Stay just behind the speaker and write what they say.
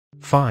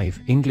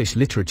5. English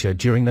literature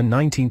during the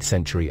 19th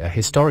century. A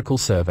historical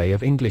survey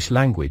of English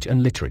language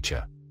and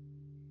literature.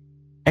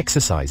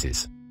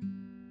 Exercises.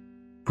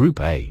 Group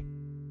A.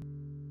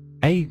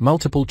 A.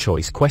 Multiple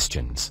choice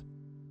questions.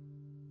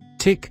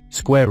 Tick,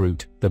 square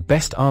root, the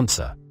best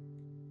answer.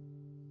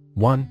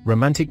 1.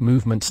 Romantic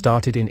movement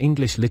started in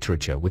English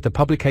literature with the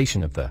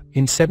publication of the,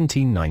 in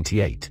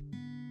 1798.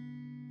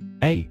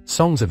 A.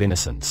 Songs of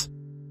Innocence.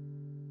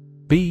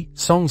 B.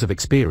 Songs of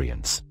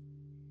Experience.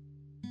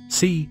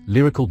 C.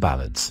 Lyrical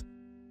ballads.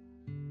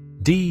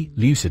 D.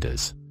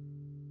 Lucidas.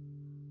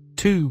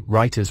 2.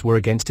 Writers were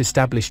against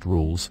established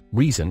rules,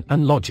 reason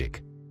and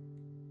logic.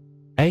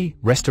 A.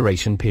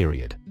 Restoration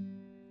period.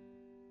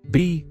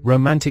 B.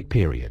 Romantic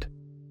period.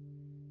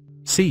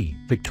 C.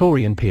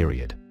 Victorian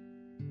period.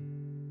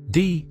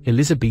 D.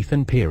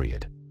 Elizabethan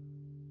period.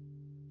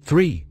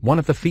 3. One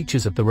of the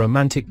features of the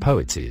Romantic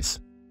poets is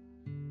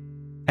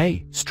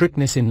A.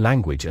 Strictness in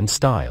language and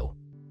style.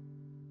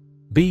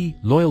 B.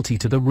 Loyalty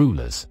to the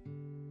rulers.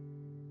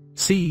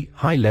 C.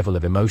 High level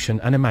of emotion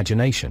and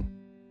imagination.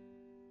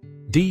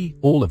 D.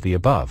 All of the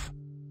above.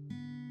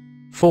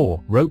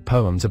 4. Wrote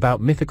poems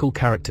about mythical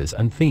characters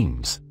and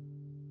themes.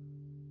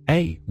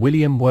 A.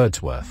 William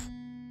Wordsworth.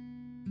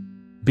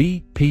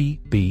 B.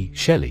 P.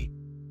 Shelley.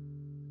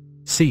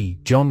 C.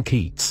 John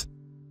Keats.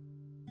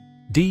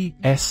 D.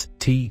 S.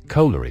 T.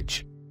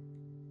 Coleridge.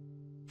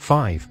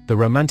 5. The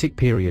Romantic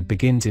period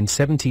begins in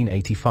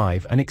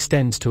 1785 and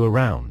extends to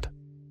around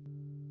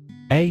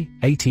A.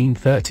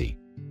 1830.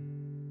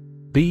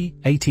 B.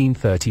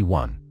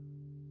 1831.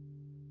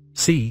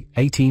 C.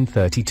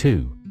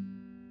 1832.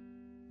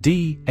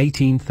 D.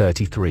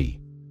 1833.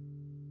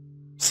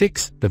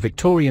 6. The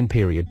Victorian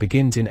period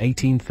begins in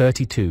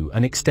 1832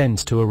 and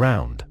extends to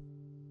around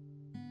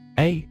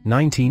A.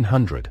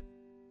 1900.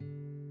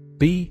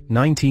 B.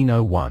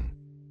 1901.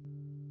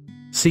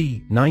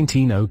 C.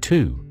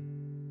 1902.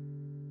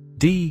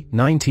 D.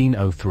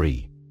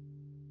 1903.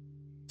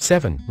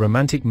 7.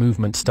 Romantic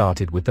movement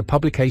started with the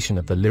publication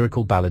of the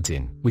lyrical ballads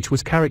in, which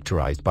was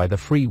characterized by the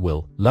free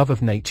will, love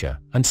of nature,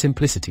 and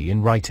simplicity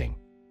in writing.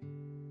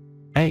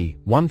 A.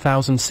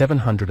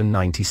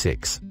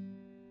 1796.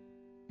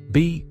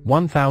 B.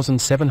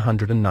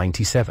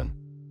 1797.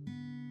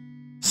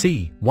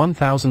 C.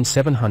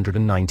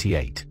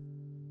 1798.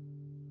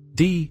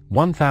 D.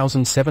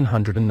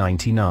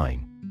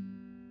 1799.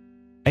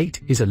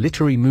 8. Is a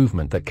literary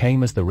movement that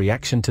came as the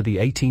reaction to the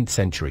 18th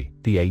century,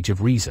 the Age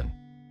of Reason.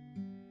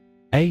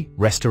 A.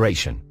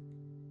 Restoration.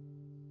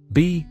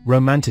 B.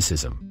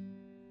 Romanticism.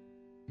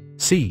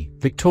 C.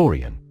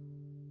 Victorian.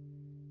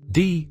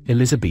 D.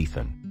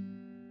 Elizabethan.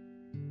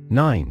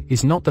 9.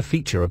 Is not the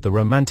feature of the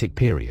Romantic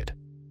period.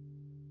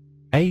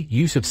 A.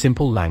 Use of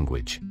simple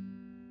language.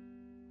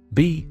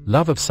 B.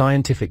 Love of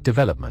scientific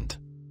development.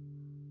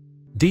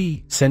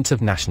 D. Sense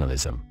of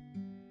nationalism.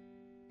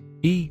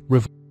 E.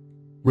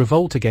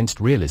 Revolt against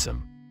realism.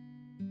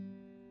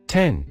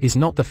 10. Is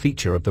not the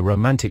feature of the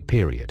Romantic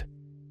period.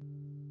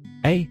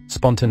 A.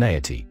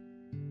 Spontaneity.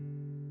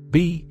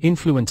 B.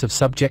 Influence of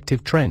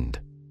subjective trend.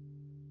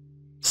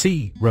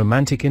 C.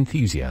 Romantic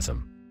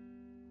enthusiasm.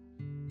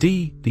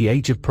 D. The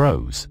age of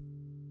prose.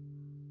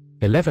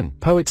 11.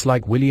 Poets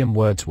like William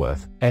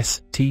Wordsworth,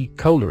 S. T.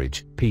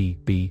 Coleridge, P.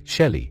 B.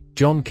 Shelley,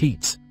 John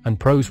Keats, and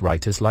prose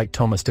writers like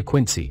Thomas de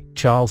Quincey,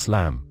 Charles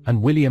Lamb,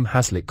 and William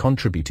Hazlitt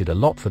contributed a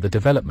lot for the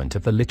development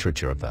of the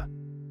literature of the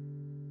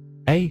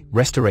A.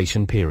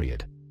 Restoration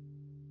period.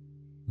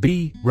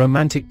 B.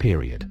 Romantic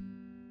period.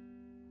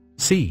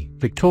 C.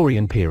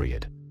 Victorian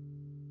period.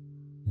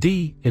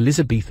 D.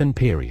 Elizabethan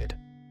period.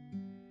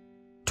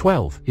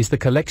 12. Is the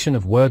collection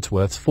of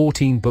Wordsworth's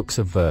 14 books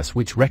of verse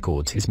which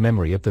records his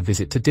memory of the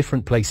visit to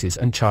different places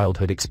and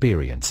childhood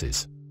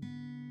experiences.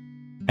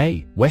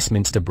 A.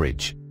 Westminster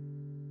Bridge.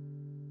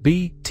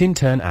 B.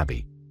 Tintern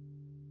Abbey.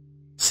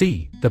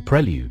 C. The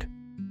Prelude.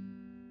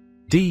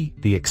 D.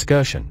 The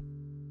Excursion.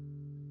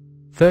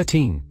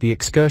 13. The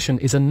Excursion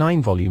is a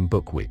 9-volume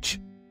book which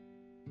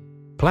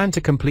planned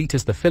to complete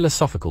as the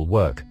philosophical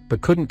work,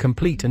 but couldn't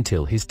complete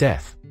until his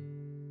death.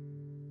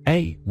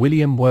 A.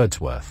 William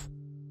Wordsworth.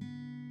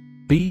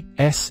 B.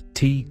 S.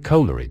 T.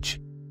 Coleridge.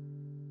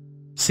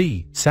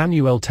 C.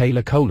 Samuel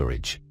Taylor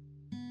Coleridge.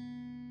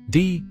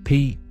 D.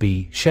 P.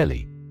 B.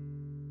 Shelley.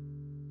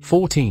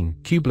 14.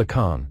 Kubla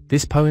Khan.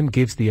 This poem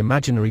gives the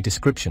imaginary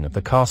description of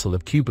the castle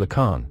of Kubla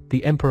Khan,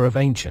 the emperor of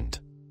ancient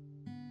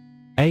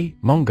A.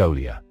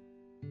 Mongolia.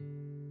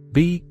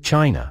 B.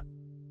 China.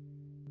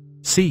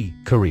 C.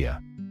 Korea.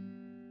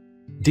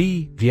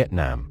 D.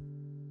 Vietnam.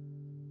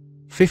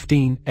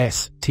 15.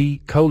 S.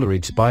 T.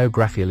 Coleridge's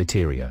Biographia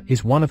Literaria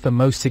is one of the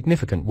most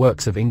significant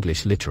works of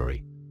English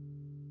literary.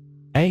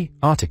 A.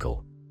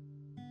 Article.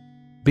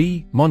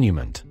 B.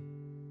 Monument.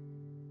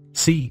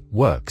 C.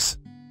 Works.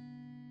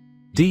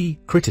 D.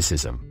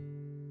 Criticism.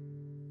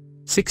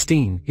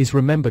 16. Is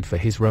remembered for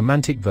his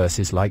romantic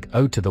verses like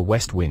Ode to the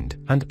West Wind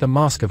and The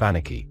Mask of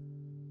Anarchy.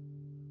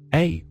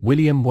 A.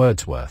 William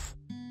Wordsworth.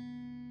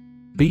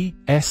 B.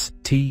 S.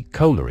 T.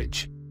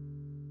 Coleridge.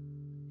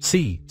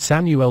 C.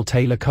 Samuel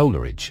Taylor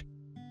Coleridge.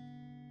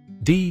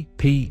 D.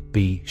 P.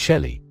 B.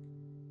 Shelley.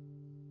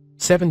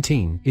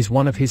 17 is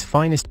one of his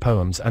finest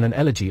poems and an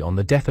elegy on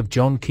the death of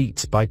John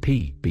Keats by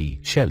P. B.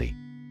 Shelley.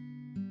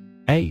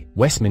 A.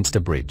 Westminster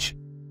Bridge.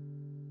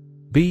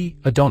 B.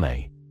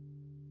 Adonais.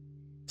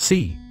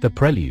 C. The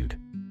Prelude.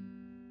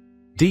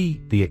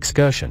 D. The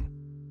Excursion.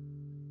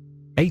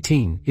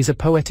 18 is a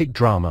poetic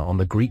drama on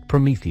the Greek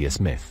Prometheus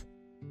myth.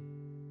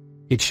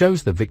 It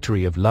shows the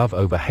victory of love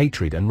over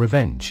hatred and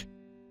revenge.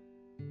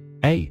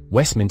 A.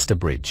 Westminster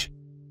Bridge.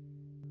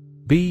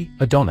 B.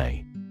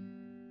 Adonais.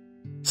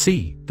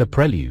 C. The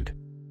Prelude.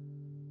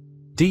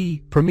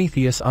 D.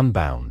 Prometheus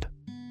Unbound.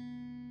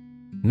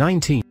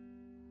 19.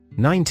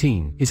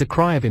 19 is a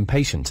cry of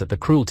impatience at the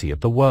cruelty of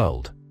the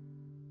world.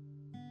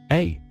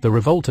 A. The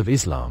Revolt of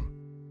Islam.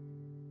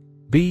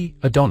 B.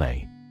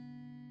 Adonais.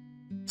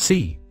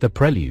 C. The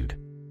Prelude.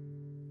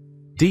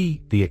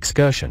 D. The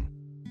Excursion.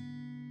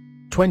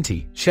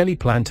 20. Shelley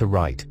planned to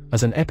write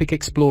as an epic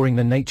exploring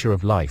the nature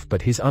of life,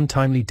 but his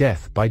untimely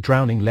death by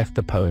drowning left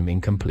the poem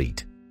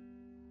incomplete.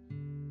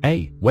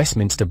 A.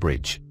 Westminster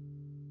Bridge.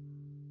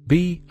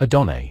 B.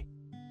 Adonais.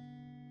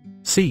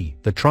 C.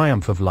 The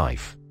Triumph of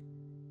Life.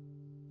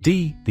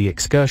 D. The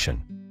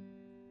Excursion.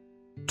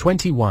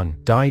 21.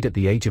 Died at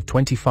the age of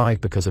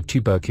 25 because of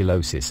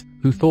tuberculosis,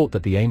 who thought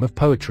that the aim of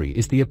poetry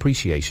is the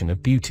appreciation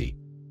of beauty.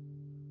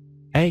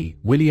 A.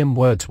 William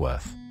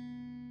Wordsworth.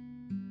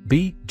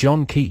 B.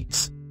 John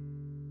Keats.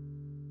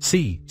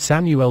 C.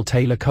 Samuel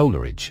Taylor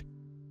Coleridge.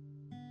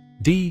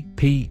 D.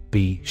 P.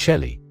 B.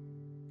 Shelley.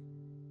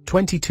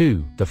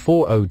 22. The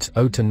four odes,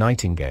 Ode to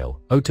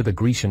Nightingale, Ode to the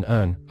Grecian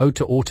Urn, Ode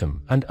to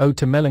Autumn, and Ode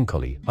to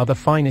Melancholy, are the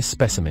finest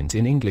specimens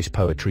in English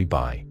poetry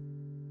by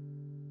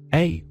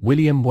A.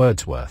 William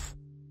Wordsworth.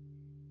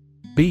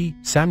 B.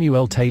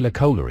 Samuel Taylor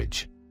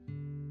Coleridge.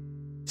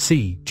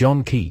 C.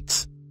 John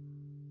Keats.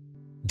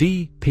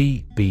 D.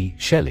 P. B.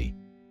 Shelley.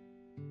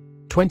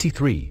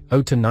 23.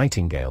 Ode to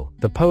Nightingale.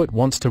 The poet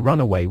wants to run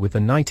away with the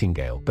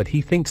nightingale, but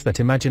he thinks that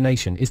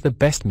imagination is the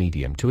best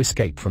medium to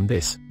escape from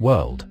this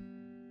world.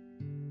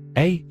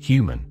 A.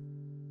 Human.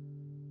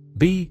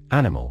 B.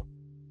 Animal.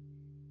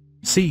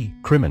 C.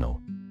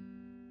 Criminal.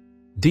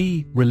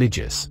 D.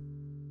 Religious.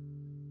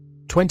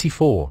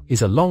 24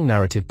 is a long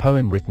narrative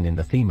poem written in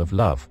the theme of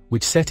love,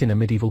 which set in a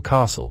medieval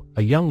castle.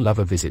 A young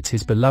lover visits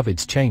his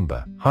beloved's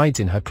chamber, hides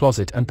in her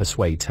closet and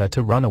persuades her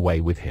to run away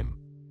with him.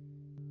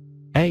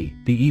 A.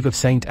 The Eve of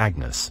St.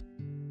 Agnes.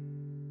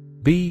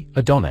 B.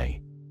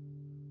 Adonais.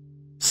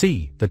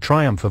 C. The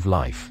Triumph of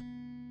Life.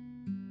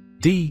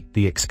 D.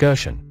 The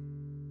Excursion.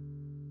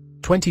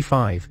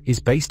 25 is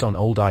based on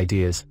old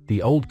ideas,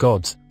 the old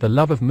gods, the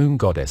love of moon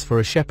goddess for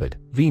a shepherd,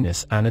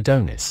 Venus and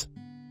Adonis.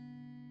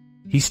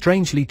 He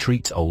strangely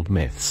treats old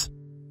myths.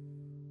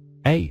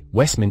 A.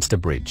 Westminster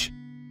Bridge.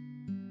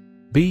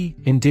 B.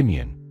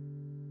 Endymion.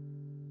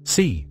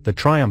 C. The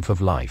Triumph of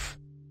Life.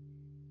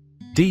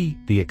 D.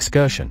 The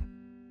Excursion.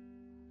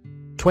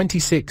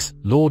 26.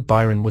 Lord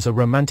Byron was a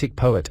romantic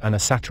poet and a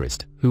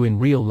satirist, who in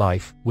real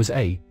life was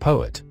a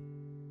poet.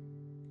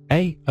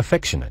 A.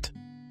 Affectionate.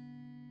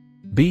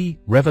 B.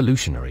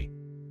 Revolutionary.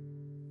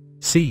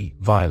 C.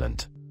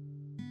 Violent.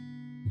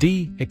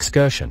 D.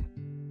 Excursion.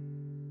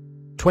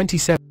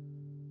 27.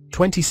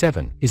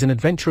 27 is an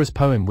adventurous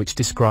poem which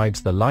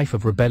describes the life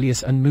of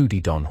rebellious and moody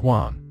Don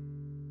Juan.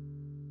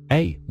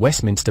 A.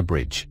 Westminster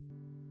Bridge.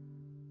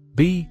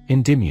 B.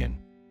 Endymion.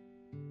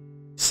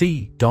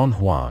 C. Don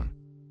Juan.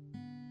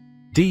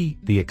 D.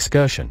 The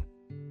Excursion.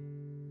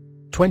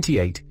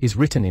 28 is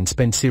written in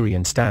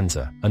Spenserian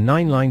stanza, a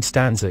 9-line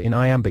stanza in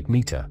iambic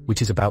meter,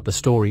 which is about the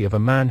story of a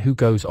man who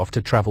goes off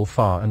to travel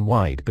far and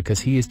wide because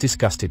he is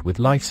disgusted with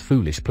life's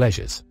foolish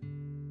pleasures.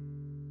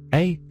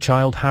 A.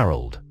 Childe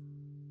Harold.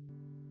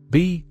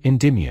 B.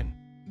 Endymion.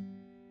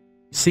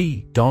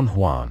 C. Don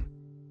Juan.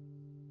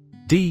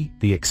 D.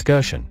 The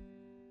Excursion.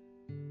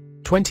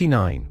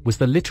 29 was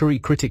the literary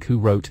critic who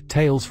wrote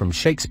Tales from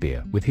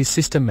Shakespeare with his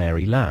sister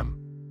Mary Lamb.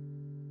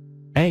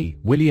 A.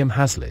 William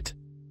Hazlitt.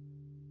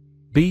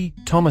 B.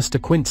 Thomas de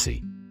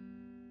Quincey.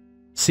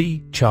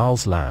 C.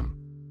 Charles Lamb.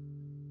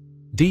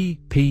 D.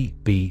 P.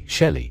 B.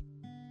 Shelley.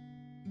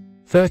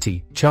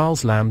 30.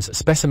 Charles Lamb's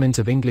Specimens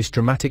of English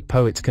Dramatic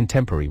Poets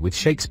Contemporary with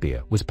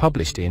Shakespeare was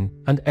published in,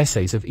 and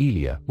Essays of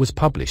Elia was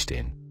published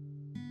in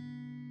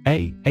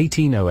A.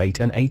 1808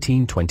 and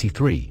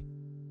 1823.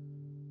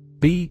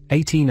 B.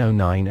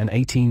 1809 and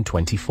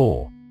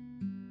 1824.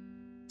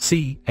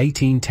 C.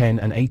 1810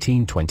 and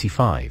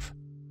 1825.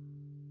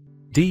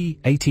 D.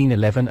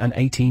 1811 and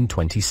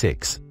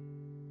 1826.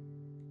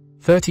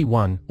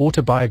 31.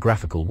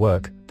 Autobiographical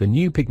work. The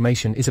New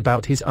Pygmalion is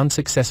about his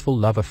unsuccessful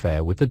love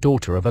affair with the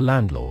daughter of a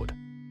landlord.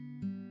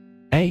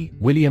 A.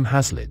 William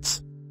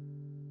Hazlitt's.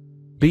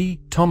 B.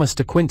 Thomas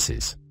de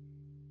Quincey's.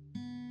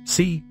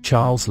 C.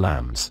 Charles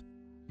Lamb's.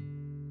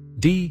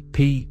 D.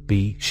 P.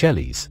 B.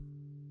 Shelley's.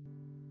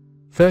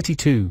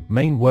 32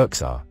 main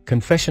works are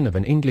Confession of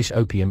an English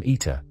Opium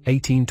Eater,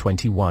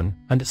 1821,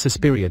 and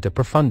Suspiria de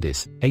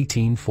Profundis,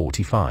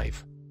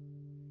 1845.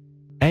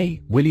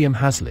 A. William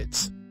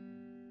Hazlitt's.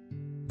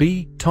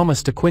 B.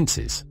 Thomas de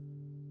Quincey's.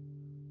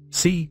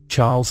 C.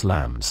 Charles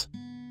Lamb's.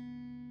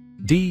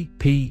 D.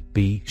 P.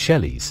 B.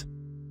 Shelley's.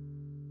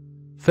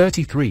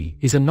 33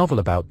 is a novel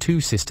about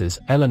two sisters,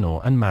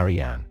 Eleanor and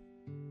Marianne.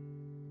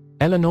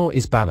 Eleanor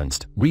is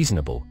balanced,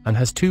 reasonable, and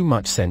has too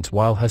much sense,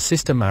 while her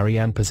sister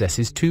Marianne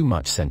possesses too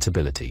much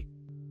sensibility.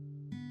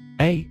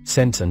 A.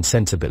 Sense and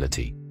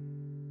Sensibility.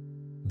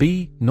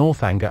 B.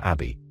 Northanger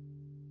Abbey.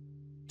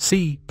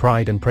 C.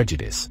 Pride and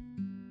Prejudice.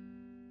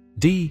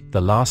 D.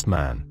 The Last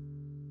Man.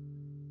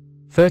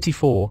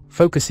 34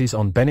 focuses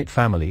on Bennet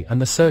family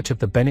and the search of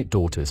the Bennet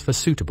daughters for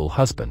suitable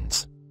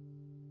husbands.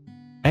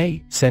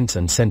 A. Sense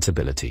and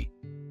Sensibility.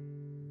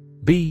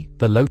 B.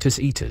 The Lotus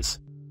Eaters.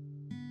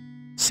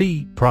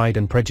 C. Pride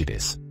and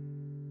Prejudice.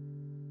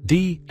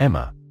 D.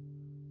 Emma.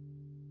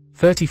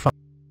 35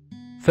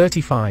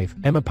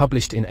 Emma,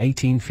 published in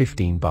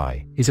 1815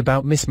 by, is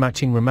about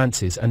mismatching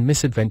romances and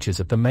misadventures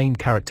of the main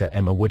character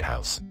Emma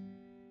Woodhouse.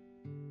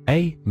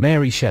 A.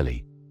 Mary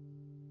Shelley.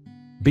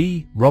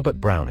 B. Robert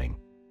Browning.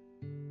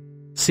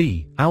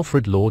 C.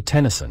 Alfred Lord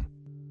Tennyson.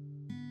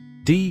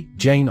 D.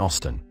 Jane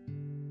Austen.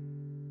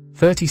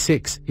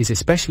 36 is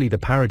especially the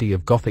parody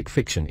of Gothic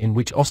fiction in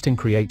which Austen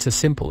creates a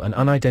simple and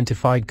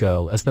unidentified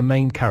girl as the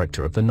main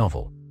character of the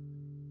novel.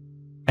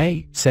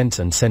 A. Sense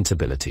and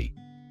Sensibility.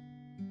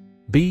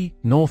 B.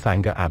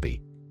 Northanger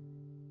Abbey.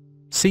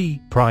 C.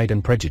 Pride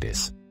and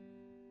Prejudice.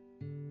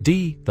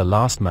 D. The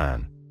Last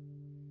Man.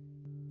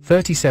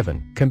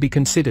 37 can be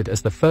considered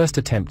as the first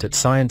attempt at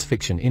science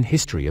fiction in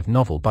history of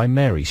novel by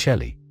Mary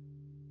Shelley.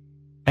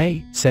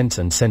 A. Sense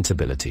and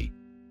Sensibility.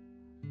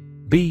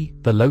 B.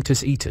 The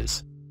Lotus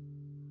Eaters.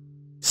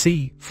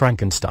 C.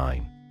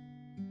 Frankenstein.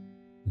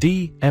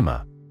 D.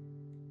 Emma.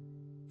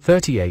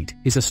 38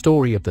 is a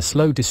story of the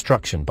slow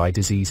destruction by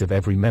disease of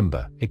every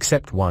member,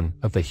 except one,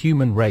 of the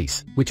human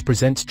race, which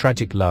presents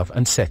tragic love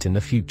and set in the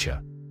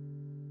future.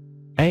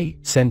 A.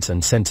 Sense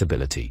and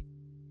Sensibility.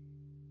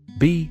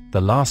 B.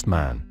 The Last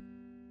Man.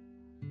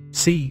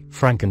 C.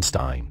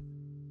 Frankenstein.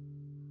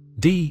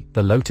 D.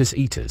 The Lotus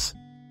Eaters.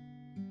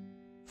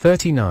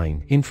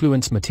 39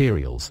 influence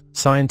materials,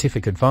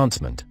 scientific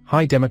advancement,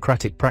 high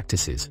democratic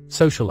practices,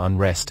 social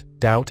unrest,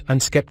 doubt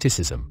and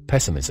skepticism,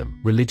 pessimism,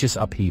 religious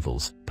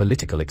upheavals,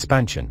 political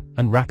expansion,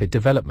 and rapid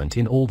development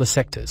in all the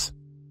sectors.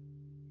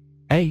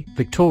 A.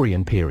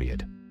 Victorian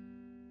period.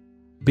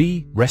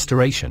 B.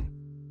 Restoration.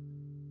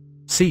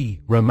 C.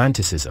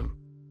 Romanticism.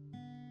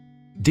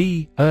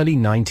 D. Early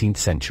 19th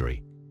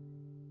century.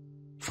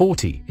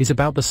 40 is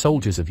about the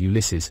soldiers of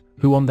Ulysses,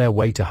 who on their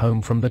way to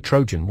home from the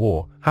Trojan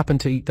War, happen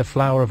to eat the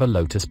flower of a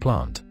lotus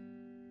plant.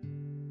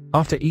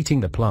 After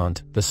eating the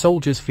plant, the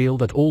soldiers feel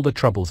that all the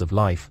troubles of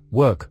life,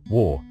 work,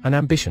 war, and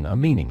ambition are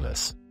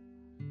meaningless.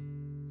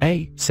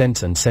 A.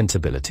 Sense and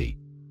Sensibility.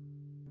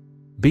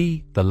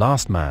 B. The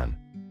Last Man.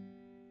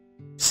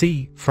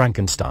 C.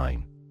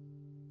 Frankenstein.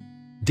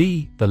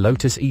 D. The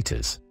Lotus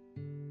Eaters.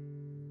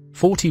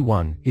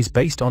 41 is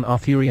based on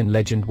Arthurian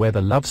legend where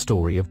the love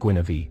story of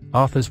Guinevere,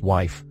 Arthur's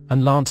wife,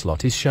 and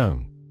Lancelot is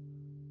shown.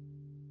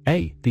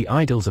 A. The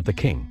Idols of the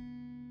King.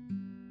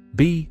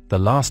 B. The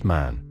Last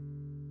Man.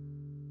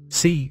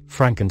 C.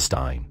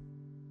 Frankenstein.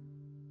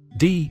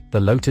 D. The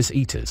Lotus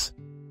Eaters.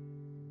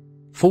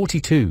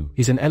 42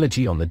 is an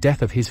elegy on the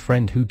death of his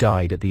friend who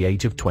died at the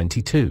age of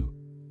 22.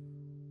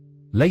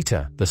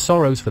 Later, the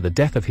sorrows for the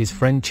death of his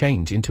friend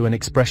change into an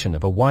expression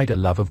of a wider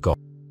love of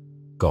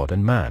God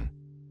and man.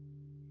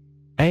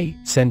 A.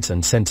 Sense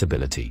and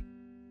Sensibility.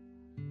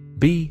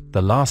 B.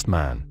 The Last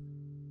Man.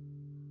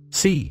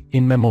 C.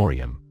 In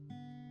Memoriam.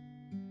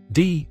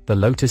 D. The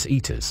Lotus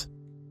Eaters.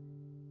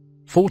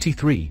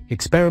 43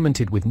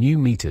 experimented with new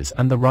meters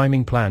and the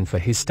rhyming plan for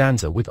his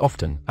stanza with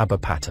often ABBA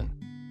pattern.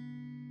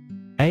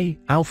 A.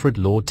 Alfred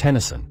Lord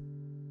Tennyson.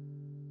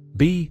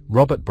 B.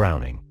 Robert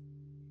Browning.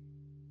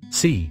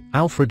 C.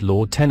 Alfred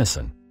Lord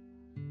Tennyson.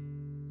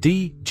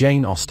 D.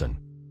 Jane Austen.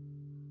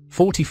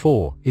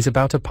 44 is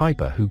about a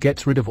piper who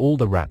gets rid of all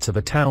the rats of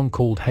a town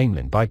called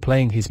Hamelin by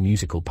playing his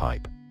musical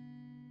pipe.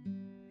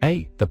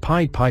 A. The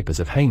Pied Pipers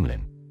of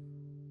Hamelin.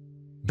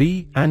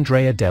 B.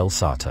 Andrea del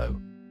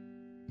Sarto.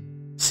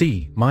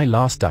 C. My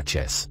Last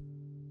Duchess.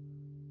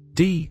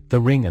 D. The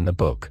Ring and the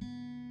Book.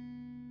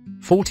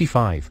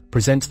 45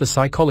 presents the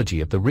psychology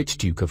of the rich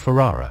Duke of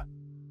Ferrara.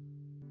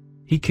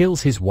 He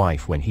kills his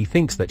wife when he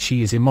thinks that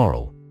she is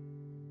immoral.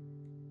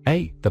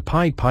 A. The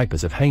Pied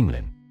Pipers of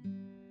Hamelin.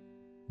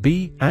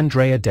 B.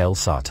 Andrea del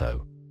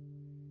Sarto.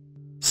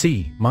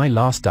 C. My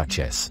Last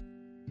Duchess.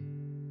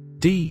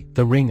 D.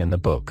 The Ring and the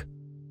Book.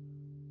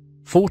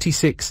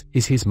 46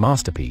 is his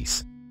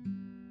masterpiece.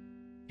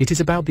 It is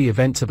about the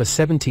events of a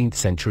 17th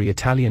century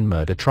Italian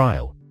murder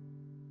trial.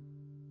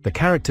 The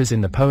characters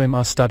in the poem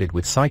are studied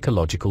with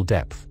psychological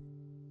depth.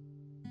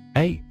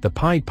 A. The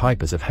Pied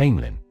Pipers of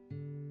Hamelin.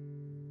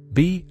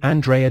 B.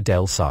 Andrea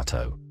del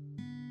Sarto.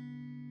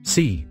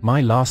 C.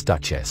 My Last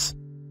Duchess.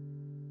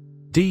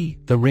 D.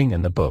 The Ring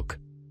and the Book.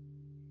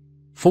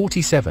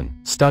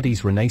 47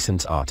 studies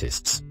Renaissance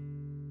artists.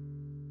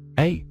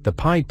 A. The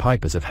Pied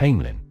Pipers of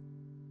Hamelin.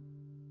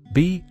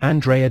 B.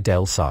 Andrea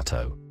del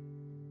Sarto.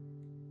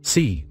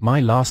 C. My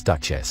Last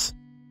Duchess.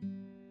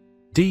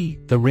 D.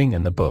 The Ring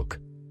and the Book.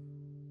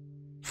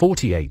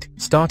 48.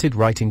 Started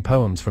writing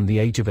poems from the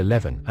age of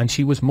 11 and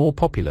she was more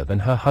popular than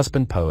her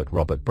husband poet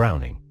Robert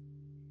Browning.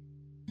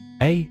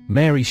 A.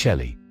 Mary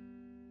Shelley.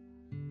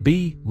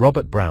 B.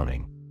 Robert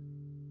Browning.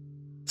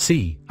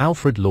 C.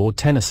 Alfred Lord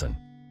Tennyson.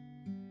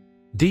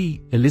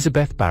 D.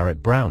 Elizabeth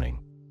Barrett Browning.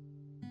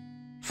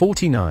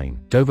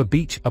 49. Dover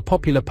Beach, a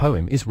popular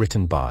poem, is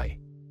written by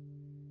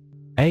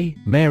A.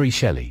 Mary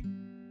Shelley.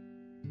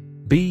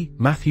 B.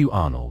 Matthew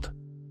Arnold.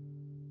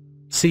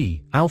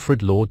 C.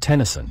 Alfred Lord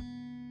Tennyson.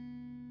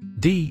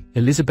 D.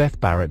 Elizabeth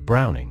Barrett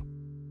Browning.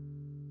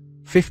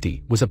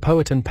 50. Was a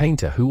poet and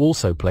painter who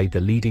also played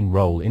the leading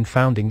role in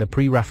founding the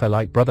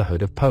Pre-Raphaelite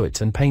Brotherhood of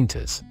Poets and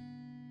Painters.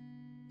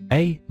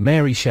 A.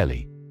 Mary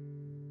Shelley.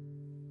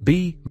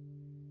 B.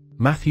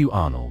 Matthew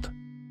Arnold.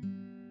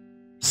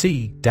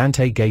 C.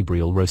 Dante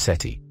Gabriel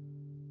Rossetti.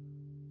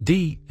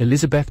 D.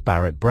 Elizabeth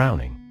Barrett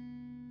Browning.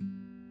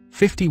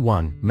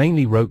 51.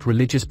 Mainly wrote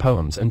religious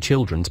poems and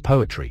children's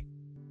poetry.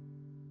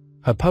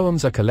 Her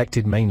poems are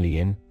collected mainly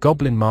in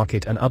Goblin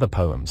Market and Other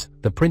Poems,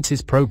 The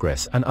Prince's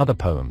Progress and Other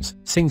Poems,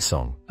 Sing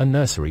Song, and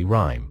Nursery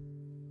Rhyme.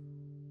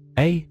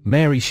 A.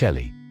 Mary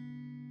Shelley.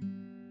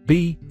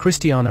 B.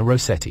 Christiana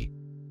Rossetti.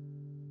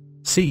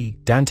 C.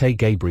 Dante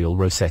Gabriel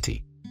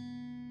Rossetti.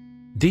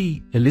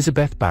 D.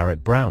 Elizabeth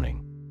Barrett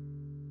Browning.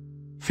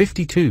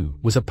 52.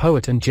 Was a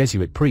poet and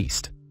Jesuit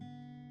priest.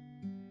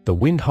 The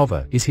Wind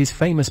Hover is his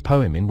famous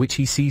poem in which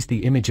he sees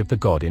the image of the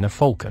god in a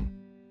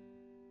falcon.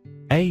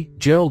 A.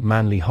 Gerald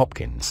Manley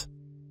Hopkins.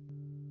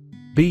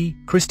 B.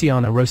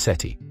 Christiana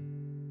Rossetti.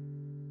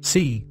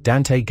 C.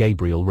 Dante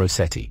Gabriel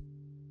Rossetti.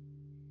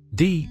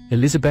 D.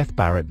 Elizabeth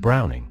Barrett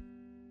Browning.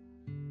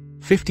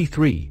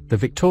 53. The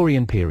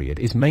Victorian period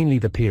is mainly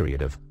the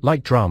period of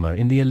light drama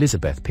in the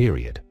Elizabeth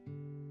period.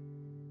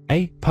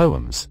 A.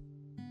 Poems.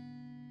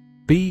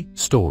 B.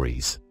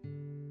 Stories.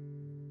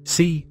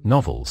 C.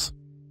 Novels.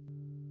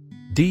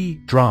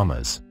 D.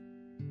 Dramas.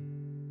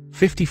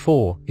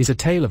 54. Is a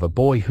tale of a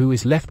boy who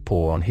is left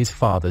poor on his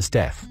father's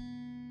death.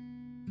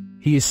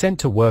 He is sent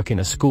to work in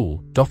a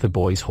school,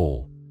 Dotheboys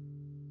Hall.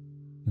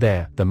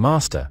 There, the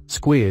master,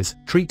 Squeers,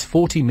 treats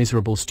 40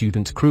 miserable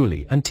students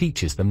cruelly and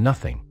teaches them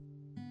nothing.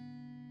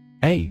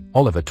 A.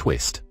 Oliver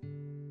Twist.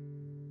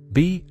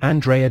 B.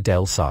 Andrea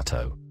del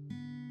Sarto.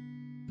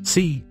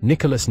 C.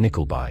 Nicholas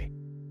Nickleby.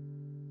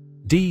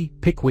 D.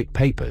 Pickwick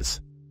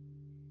Papers.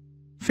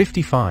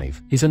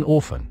 55. Is an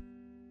orphan.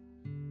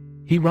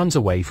 He runs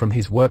away from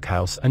his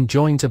workhouse and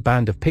joins a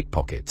band of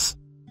pickpockets.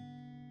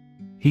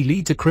 He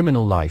leads a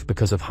criminal life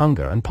because of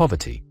hunger and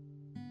poverty.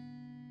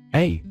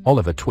 A.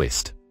 Oliver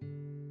Twist.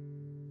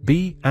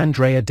 B.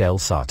 Andrea del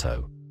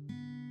Sarto.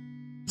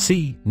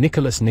 C.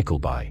 Nicholas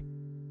Nickleby.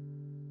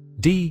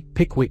 D.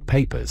 Pickwick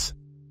Papers.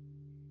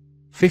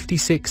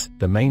 56.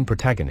 The main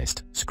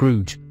protagonist,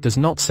 Scrooge, does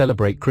not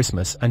celebrate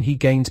Christmas and he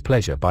gains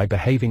pleasure by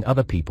behaving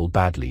other people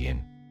badly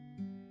in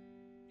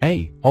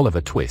A.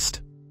 Oliver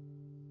Twist.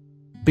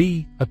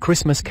 B. A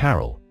Christmas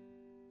Carol.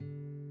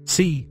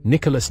 C.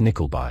 Nicholas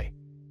Nickleby.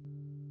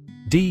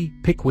 D.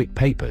 Pickwick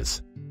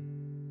Papers.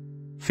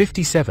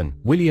 57.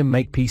 William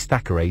Makepeace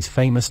Thackeray's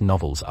famous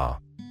novels are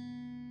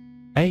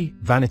A.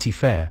 Vanity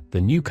Fair, The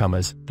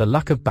Newcomers, The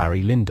Luck of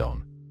Barry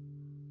Lyndon.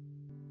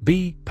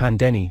 B.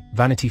 Pendenny,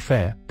 Vanity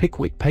Fair,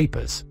 Pickwick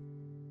Papers.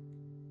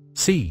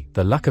 C.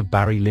 The Luck of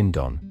Barry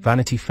Lyndon,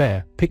 Vanity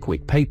Fair,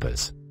 Pickwick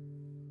Papers.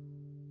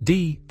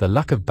 D. The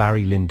Luck of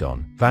Barry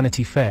Lyndon,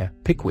 Vanity Fair,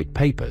 Pickwick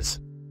Papers.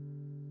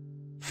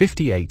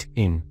 58.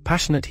 In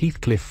Passionate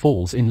Heathcliff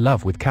falls in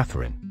love with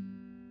Catherine.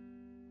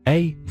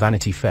 A.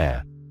 Vanity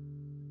Fair.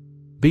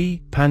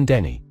 B.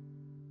 Pendenny.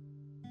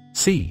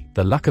 C.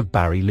 The Luck of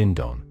Barry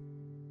Lyndon.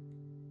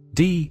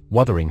 D.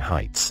 Wuthering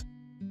Heights.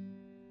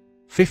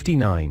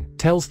 59.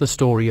 Tells the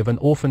story of an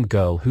orphaned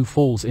girl who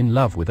falls in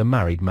love with a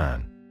married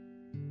man.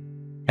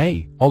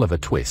 A. Oliver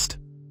Twist.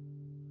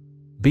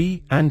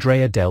 B.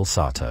 Andrea del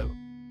Sarto.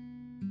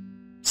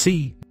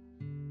 C.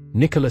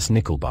 Nicholas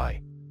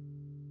Nickleby.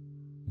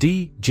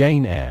 D.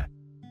 Jane Eyre.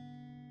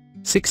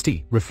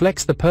 60.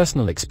 Reflects the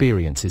personal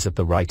experiences of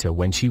the writer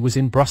when she was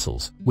in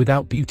Brussels,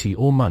 without beauty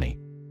or money.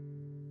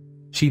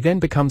 She then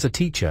becomes a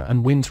teacher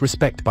and wins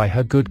respect by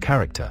her good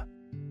character.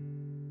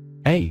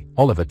 A.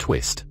 Oliver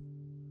Twist.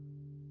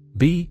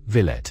 B.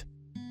 Villette.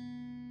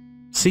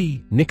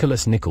 C.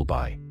 Nicholas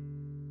Nickleby.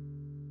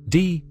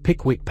 D.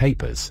 Pickwick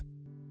Papers.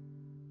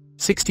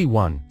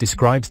 61.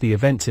 Describes the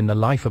events in the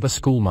life of a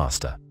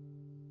schoolmaster.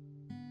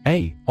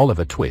 A.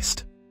 Oliver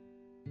Twist.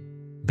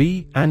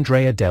 B.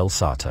 Andrea del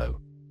Sarto.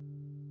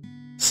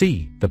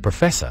 C. The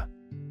Professor.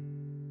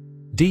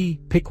 D.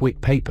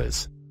 Pickwick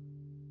Papers.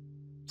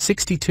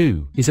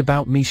 62. Is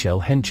about Michel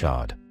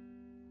Henchard.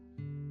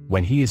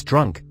 When he is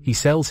drunk, he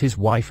sells his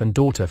wife and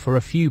daughter for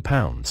a few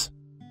pounds.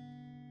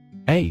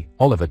 A.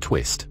 Oliver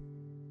Twist.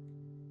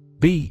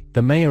 B.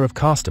 The Mayor of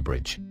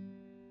Casterbridge.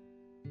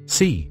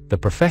 C. The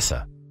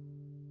Professor.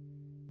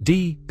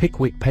 D.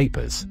 Pickwick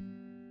Papers.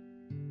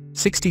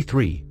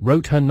 63.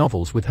 Wrote her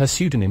novels with her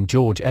pseudonym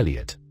George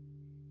Eliot.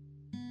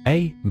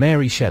 A.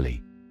 Mary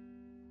Shelley.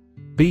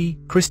 B.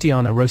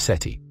 Christiana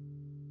Rossetti.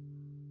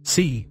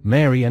 C.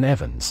 Mary Ann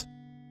Evans.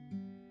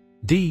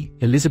 D.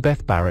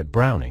 Elizabeth Barrett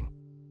Browning.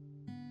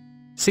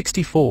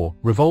 64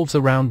 revolves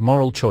around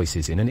moral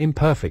choices in an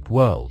imperfect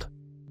world.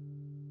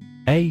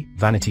 A.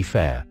 Vanity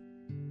Fair.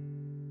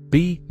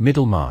 B.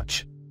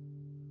 Middlemarch.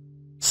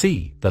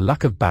 C. The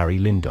Luck of Barry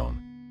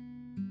Lyndon.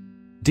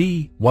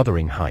 D.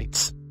 Wuthering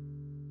Heights.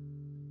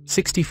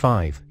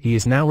 65 He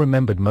is now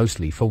remembered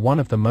mostly for one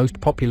of the most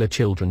popular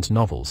children's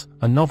novels,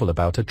 a novel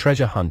about a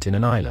treasure hunt in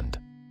an island.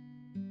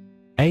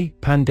 A.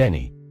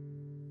 Pandeni.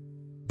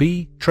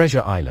 B.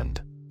 Treasure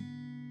Island.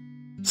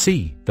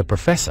 C. The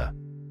Professor.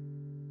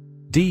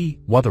 D.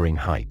 Wuthering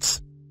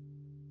Heights.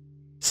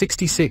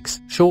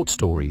 66 Short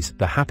stories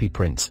The Happy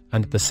Prince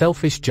and The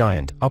Selfish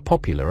Giant are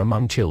popular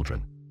among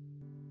children.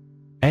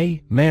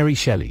 A. Mary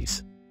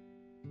Shelley's.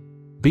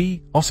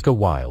 B. Oscar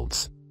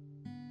Wilde's.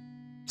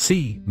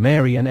 C.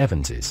 Mary Ann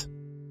Evans's.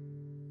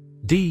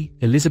 D.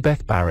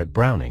 Elizabeth Barrett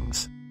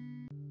Browning's.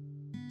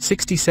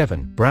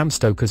 67 Bram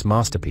Stoker's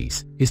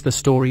masterpiece is the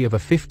story of a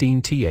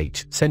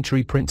 15th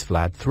century Prince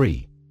Vlad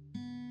III.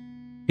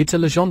 It's a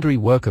legendary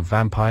work of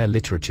vampire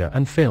literature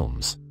and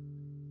films.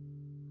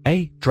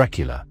 A.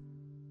 Dracula.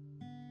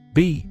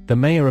 B. The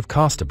Mayor of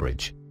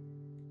Casterbridge.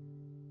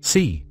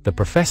 C. The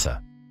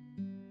Professor.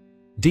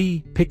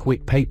 D.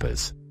 Pickwick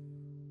Papers.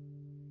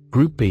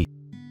 Group B.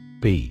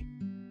 B.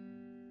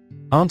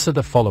 Answer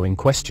the following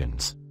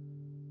questions.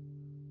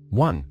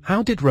 1.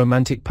 How did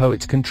Romantic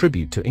poets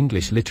contribute to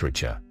English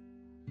literature?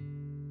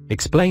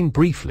 Explain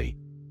briefly.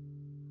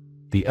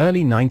 The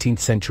early 19th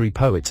century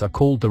poets are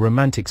called the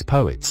Romantics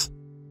poets.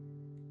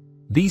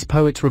 These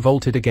poets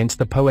revolted against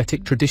the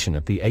poetic tradition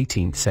of the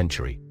 18th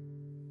century.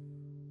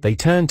 They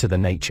turned to the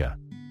nature.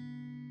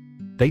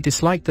 They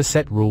disliked the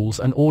set rules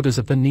and orders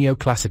of the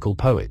neoclassical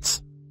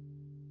poets.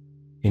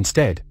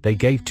 Instead, they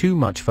gave too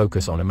much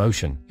focus on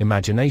emotion,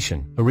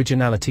 imagination,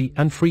 originality,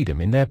 and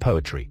freedom in their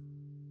poetry.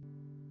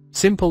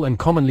 Simple and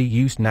commonly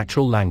used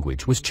natural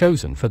language was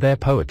chosen for their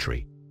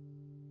poetry.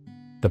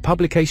 The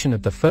publication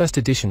of the first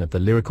edition of the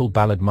lyrical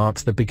ballad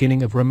marks the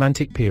beginning of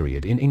Romantic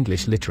period in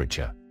English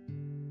literature.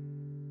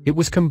 It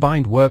was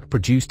combined work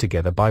produced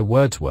together by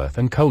Wordsworth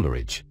and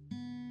Coleridge.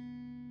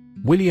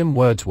 William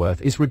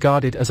Wordsworth is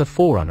regarded as a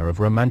forerunner of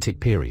Romantic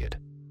period.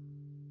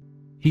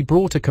 He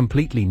brought a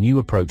completely new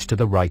approach to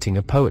the writing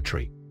of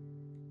poetry.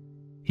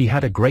 He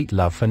had a great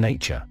love for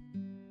nature.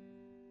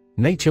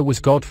 Nature was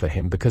God for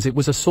him because it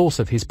was a source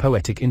of his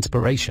poetic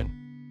inspiration.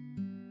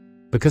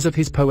 Because of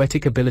his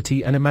poetic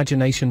ability and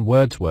imagination,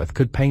 Wordsworth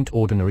could paint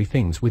ordinary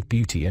things with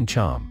beauty and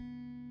charm.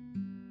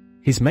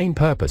 His main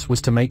purpose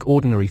was to make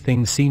ordinary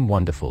things seem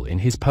wonderful in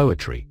his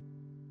poetry.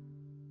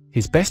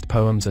 His best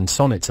poems and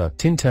sonnets are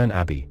Tintern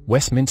Abbey,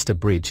 Westminster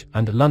Bridge,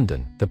 and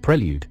London, The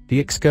Prelude, The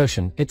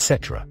Excursion,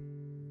 etc.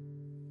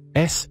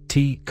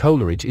 S.T.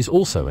 Coleridge is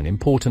also an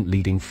important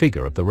leading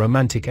figure of the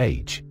Romantic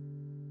age.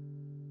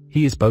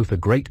 He is both a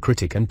great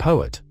critic and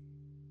poet.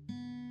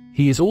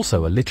 He is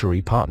also a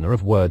literary partner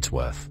of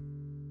Wordsworth.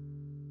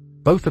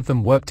 Both of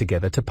them worked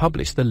together to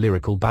publish the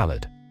lyrical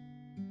ballad.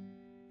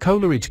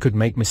 Coleridge could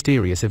make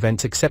mysterious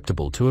events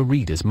acceptable to a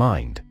reader's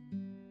mind.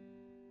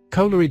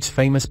 Coleridge's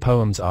famous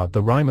poems are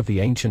The Rime of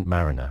the Ancient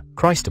Mariner,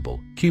 Christabel,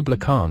 Kubla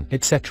Khan,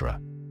 etc.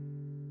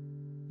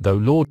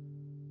 Though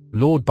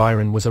Lord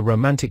Byron was a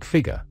romantic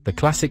figure, the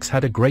classics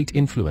had a great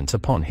influence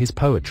upon his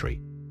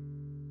poetry.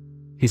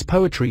 His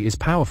poetry is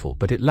powerful,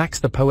 but it lacks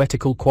the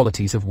poetical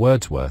qualities of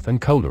Wordsworth and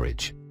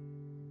Coleridge.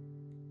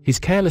 His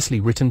carelessly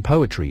written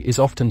poetry is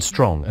often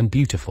strong and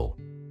beautiful.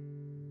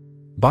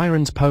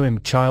 Byron's poem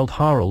Childe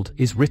Harold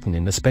is written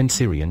in the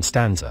Spenserian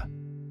stanza.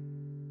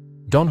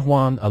 Don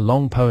Juan, a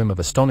long poem of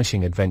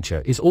astonishing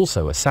adventure, is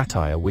also a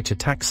satire which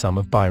attacks some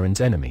of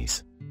Byron's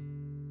enemies.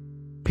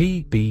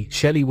 P.B.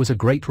 Shelley was a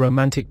great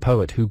Romantic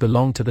poet who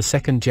belonged to the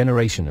second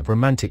generation of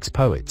Romantics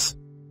poets.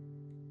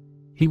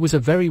 He was a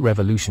very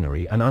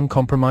revolutionary and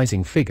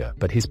uncompromising figure,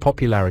 but his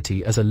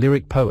popularity as a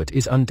lyric poet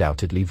is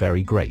undoubtedly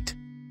very great.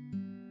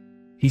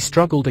 He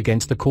struggled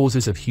against the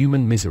causes of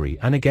human misery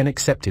and again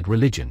accepted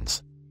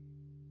religions.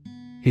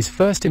 His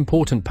first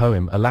important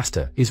poem,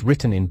 Alastor, is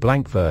written in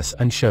blank verse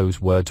and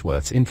shows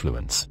Wordsworth's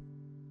influence.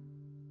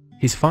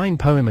 His fine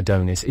poem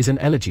Adonis is an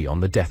elegy on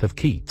the death of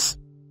Keats.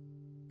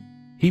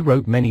 He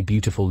wrote many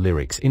beautiful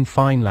lyrics in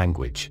fine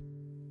language.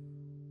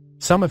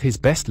 Some of his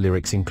best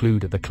lyrics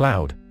include The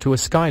Cloud, To a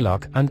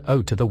Skylark, and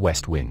Ode to the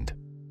West Wind.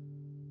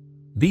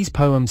 These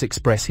poems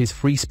express his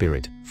free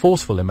spirit,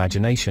 forceful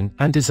imagination,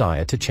 and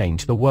desire to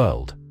change the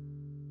world.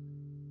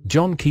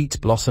 John Keats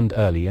blossomed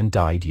early and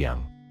died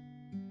young.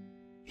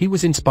 He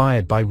was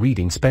inspired by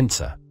reading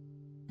Spenser.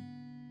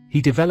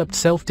 He developed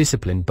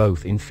self-discipline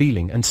both in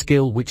feeling and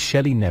skill which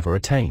Shelley never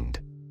attained.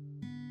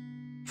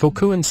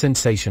 Foucault's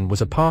sensation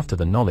was a path to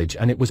the knowledge,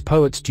 and it was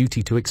poet's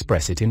duty to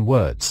express it in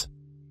words.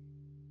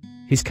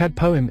 His cad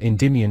poem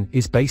Endymion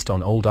is based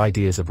on old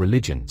ideas of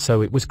religion,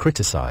 so it was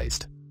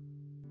criticized.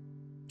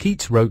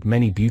 Keats wrote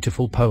many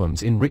beautiful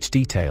poems in rich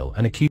detail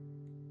and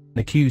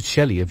accused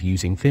Shelley of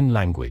using thin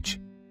language.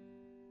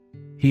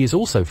 He is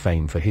also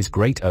famed for his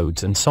great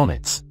odes and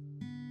sonnets.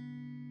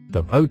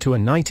 The Ode to a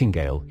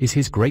Nightingale is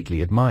his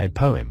greatly admired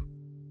poem.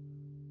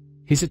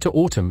 His Ode to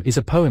Autumn is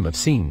a poem of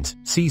scenes,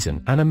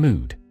 season, and a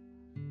mood.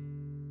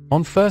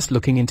 On First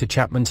Looking into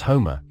Chapman's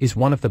Homer is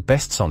one of the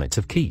best sonnets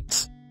of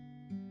Keats.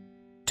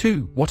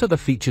 2. What are the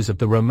features of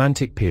the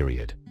Romantic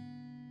period?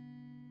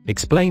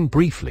 Explain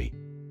briefly.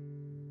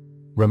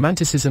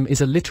 Romanticism is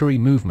a literary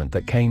movement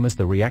that came as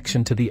the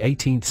reaction to the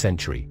 18th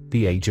century,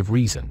 the Age of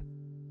Reason.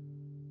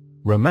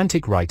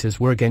 Romantic writers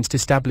were against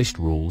established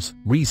rules,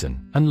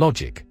 reason, and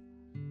logic.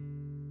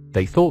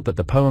 They thought that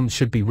the poems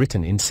should be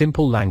written in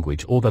simple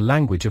language or the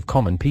language of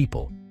common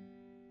people.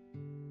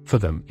 For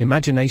them,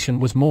 imagination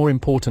was more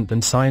important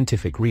than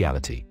scientific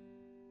reality.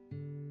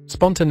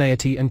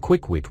 Spontaneity and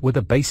quick wit were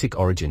the basic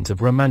origins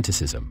of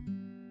Romanticism.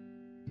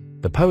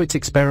 The poets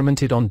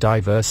experimented on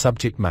diverse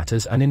subject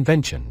matters and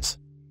inventions.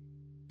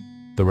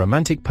 The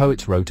Romantic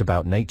poets wrote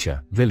about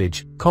nature,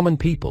 village, common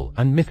people,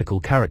 and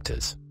mythical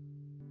characters.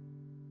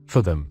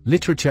 For them,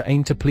 literature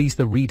aimed to please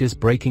the readers,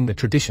 breaking the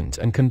traditions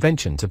and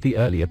conventions of the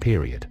earlier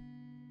period.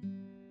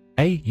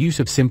 A. Use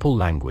of simple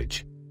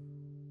language.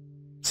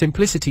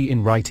 Simplicity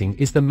in writing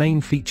is the main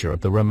feature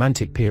of the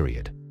Romantic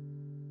period.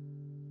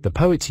 The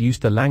poets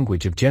used the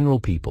language of general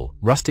people,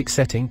 rustic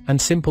setting, and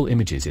simple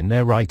images in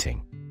their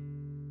writing.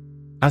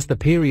 As the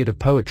period of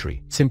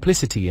poetry,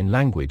 simplicity in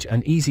language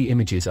and easy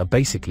images are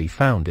basically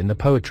found in the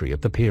poetry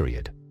of the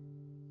period.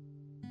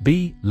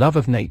 B. Love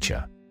of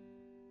nature.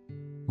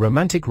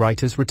 Romantic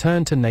writers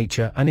returned to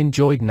nature and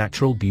enjoyed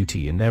natural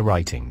beauty in their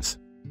writings.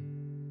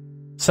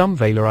 Some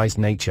valorized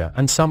nature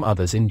and some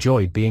others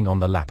enjoyed being on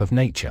the lap of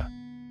nature.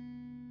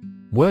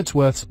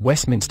 Wordsworth's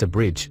Westminster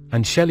Bridge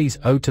and Shelley's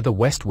Ode to the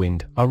West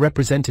Wind are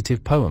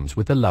representative poems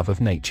with the love of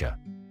nature.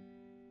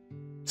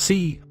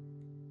 C.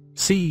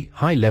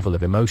 High level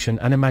of emotion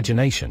and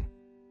imagination.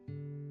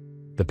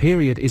 The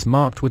period is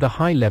marked with a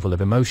high level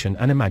of emotion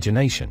and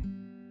imagination.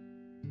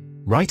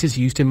 Writers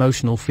used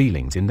emotional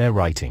feelings in their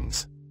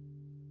writings.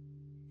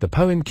 The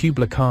poem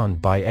Kubla Khan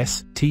by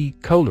S. T.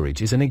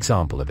 Coleridge is an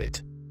example of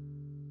it.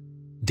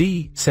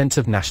 D. Sense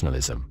of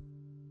nationalism.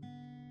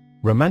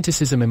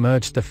 Romanticism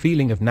emerged the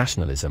feeling of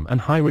nationalism and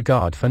high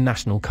regard for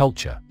national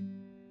culture.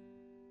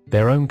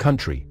 Their own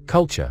country,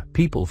 culture,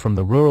 people from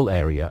the rural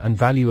area and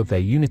value of their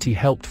unity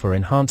helped for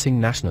enhancing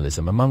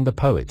nationalism among the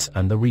poets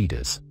and the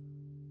readers.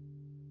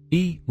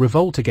 E.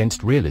 Revolt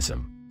against realism.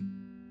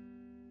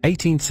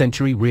 18th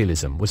century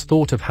realism was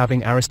thought of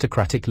having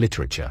aristocratic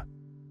literature.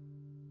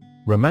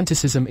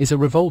 Romanticism is a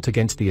revolt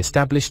against the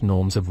established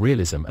norms of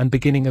realism and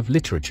beginning of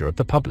literature of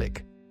the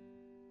public.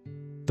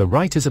 The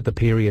writers of the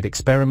period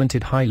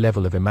experimented high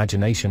level of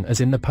imagination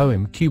as in the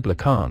poem Kubla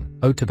Khan,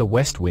 Ode to the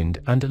West Wind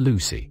and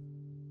Lucy.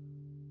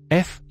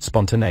 F.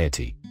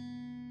 Spontaneity.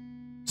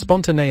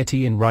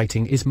 Spontaneity in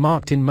writing is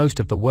marked in most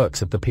of the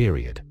works of the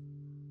period.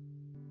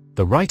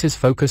 The writers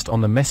focused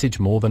on the message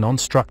more than on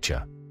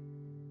structure.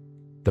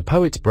 The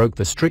poets broke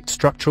the strict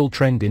structural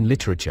trend in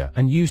literature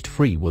and used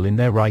free will in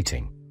their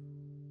writing.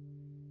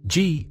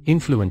 G.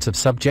 Influence of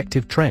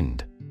subjective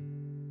trend.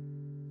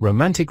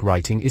 Romantic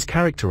writing is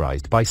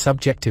characterized by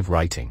subjective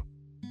writing.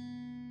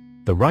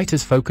 The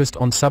writers focused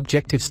on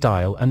subjective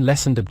style and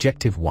lessened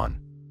objective one.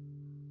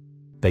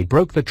 They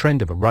broke the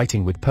trend of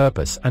writing with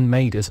purpose and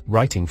made as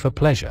writing for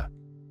pleasure.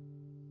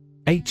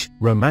 H.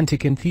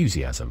 Romantic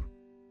enthusiasm.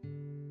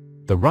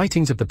 The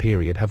writings of the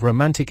period have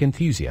romantic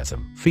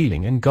enthusiasm,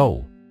 feeling and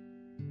goal.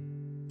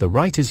 The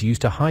writers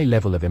used a high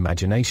level of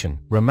imagination,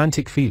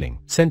 romantic feeling,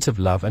 sense of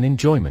love and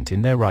enjoyment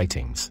in their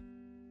writings.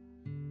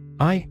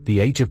 I. The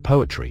Age of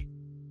Poetry.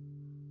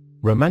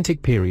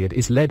 Romantic period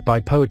is led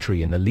by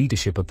poetry in the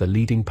leadership of the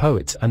leading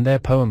poets and their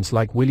poems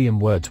like William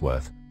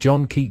Wordsworth,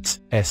 John Keats,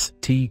 S.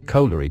 T.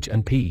 Coleridge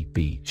and P.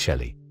 B.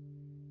 Shelley.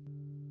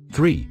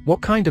 3.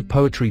 What kind of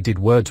poetry did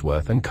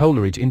Wordsworth and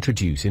Coleridge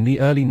introduce in the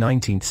early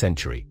 19th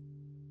century?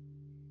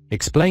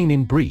 Explain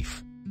in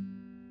brief.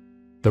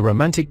 The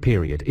Romantic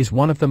period is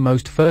one of the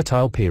most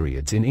fertile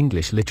periods in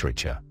English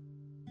literature.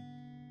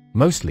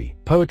 Mostly,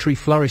 poetry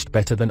flourished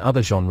better than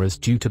other genres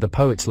due to the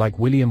poets like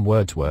William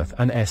Wordsworth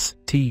and S.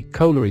 T.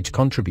 Coleridge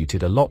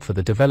contributed a lot for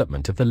the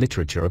development of the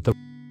literature of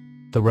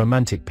the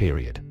Romantic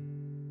period.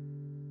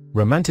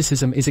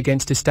 Romanticism is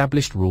against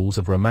established rules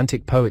of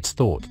Romantic poets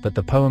thought that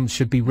the poems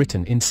should be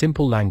written in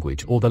simple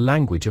language or the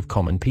language of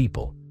common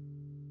people.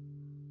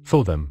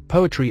 For them,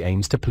 poetry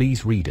aims to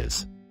please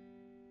readers.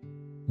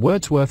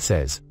 Wordsworth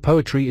says,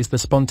 poetry is the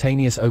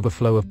spontaneous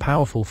overflow of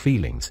powerful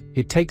feelings,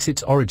 it takes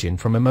its origin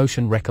from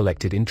emotion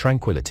recollected in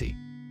tranquility.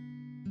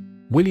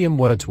 William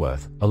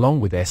Wordsworth, along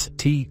with S.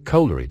 T.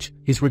 Coleridge,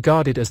 is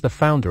regarded as the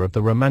founder of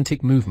the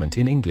Romantic movement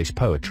in English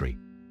poetry.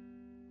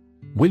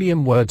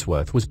 William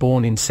Wordsworth was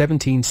born in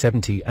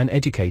 1770 and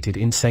educated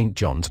in St.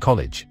 John's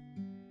College.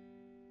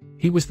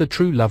 He was the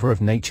true lover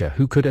of nature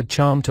who could add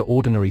charm to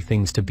ordinary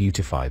things to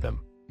beautify them.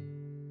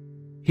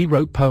 He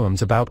wrote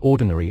poems about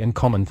ordinary and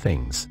common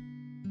things.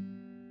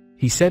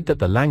 He said that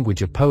the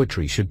language of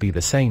poetry should be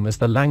the same as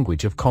the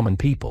language of common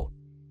people.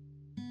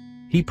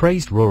 He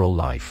praised rural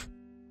life.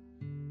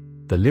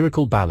 The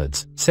Lyrical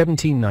Ballads,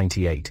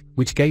 1798,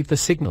 which gave the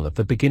signal of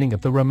the beginning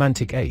of the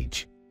Romantic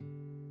age.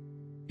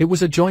 It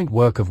was a joint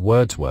work of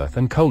Wordsworth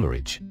and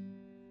Coleridge.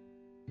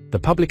 The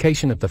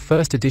publication of the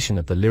first edition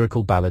of the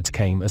Lyrical Ballads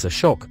came as a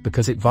shock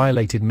because it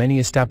violated many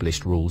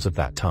established rules of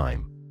that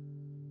time.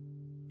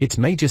 Its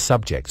major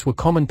subjects were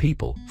common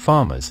people,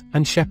 farmers,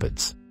 and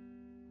shepherds.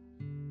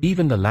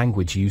 Even the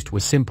language used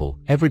was simple,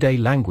 everyday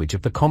language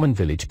of the common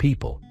village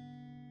people.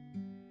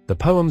 The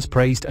poems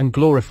praised and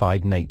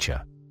glorified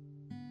nature.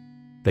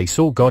 They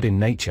saw God in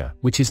nature,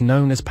 which is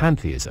known as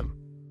pantheism.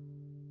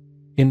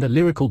 In the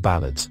Lyrical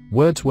Ballads,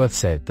 Wordsworth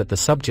said that the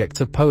subjects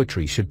of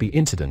poetry should be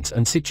incidents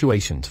and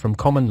situations from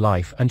common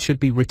life and should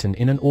be written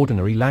in an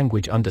ordinary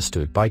language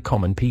understood by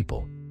common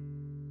people.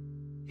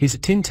 His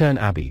Tintern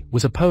Abbey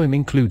was a poem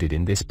included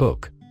in this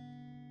book.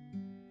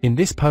 In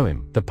this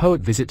poem, the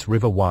poet visits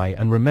River Wye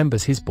and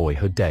remembers his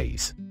boyhood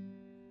days.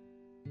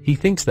 He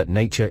thinks that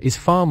nature is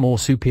far more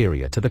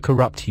superior to the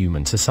corrupt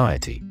human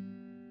society.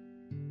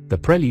 The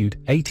Prelude,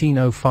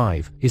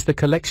 1805, is the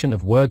collection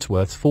of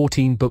Wordsworth's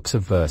 14 books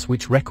of verse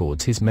which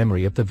records his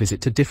memory of the visit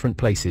to different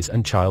places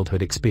and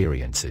childhood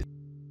experiences.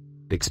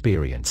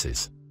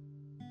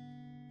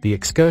 The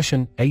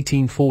Excursion,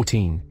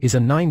 1814, is a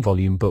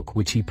 9-volume book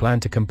which he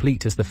planned to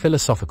complete as the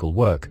philosophical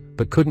work,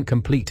 but couldn't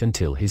complete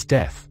until his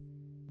death.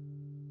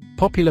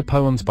 Popular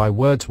poems by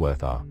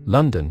Wordsworth are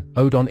London,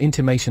 Ode on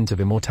Intimations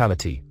of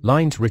Immortality,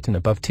 Lines Written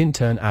Above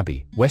Tintern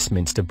Abbey,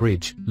 Westminster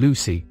Bridge,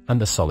 Lucy, and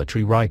The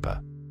Solitary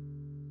Riper.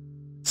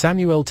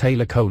 Samuel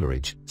Taylor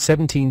Coleridge,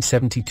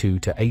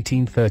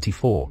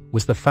 1772–1834,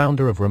 was the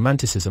founder of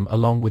Romanticism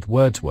along with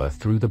Wordsworth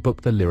through the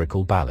book The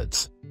Lyrical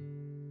Ballads.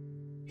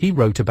 He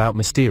wrote about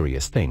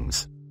mysterious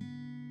things.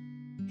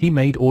 He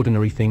made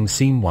ordinary things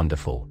seem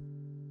wonderful.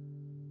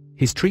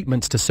 His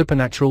treatments to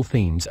supernatural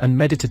themes and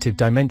meditative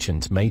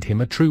dimensions made him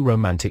a true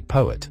romantic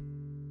poet.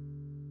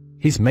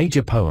 His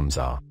major poems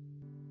are: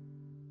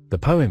 the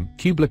poem,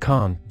 Kubla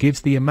Khan,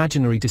 gives the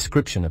imaginary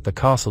description of the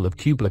castle of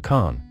Kubla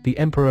Khan, the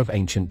emperor of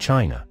ancient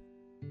China.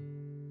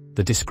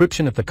 The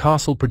description of the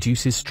castle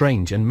produces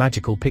strange and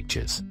magical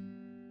pictures.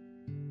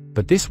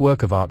 But this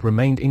work of art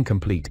remained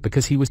incomplete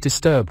because he was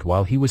disturbed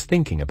while he was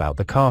thinking about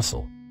the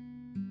castle.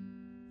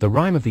 The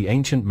Rime of the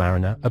Ancient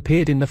Mariner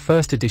appeared in the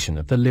first edition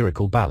of the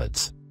Lyrical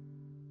Ballads.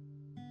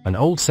 An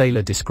old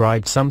sailor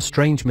described some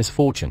strange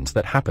misfortunes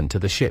that happened to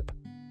the ship.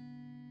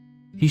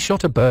 He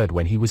shot a bird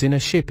when he was in a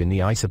ship in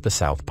the ice of the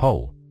South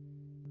Pole.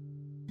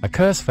 A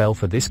curse fell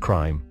for this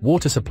crime,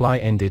 water supply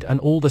ended and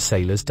all the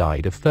sailors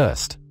died of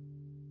thirst.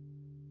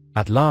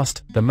 At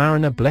last, the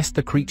mariner blessed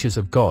the creatures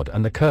of God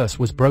and the curse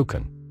was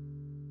broken.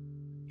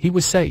 He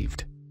was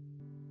saved.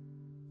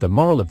 The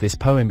moral of this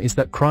poem is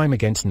that crime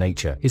against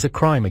nature is a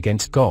crime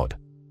against God.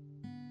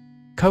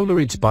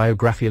 Coleridge's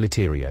Biographia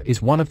Literaria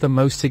is one of the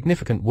most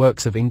significant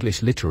works of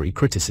English literary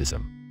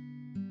criticism.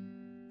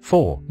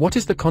 4. What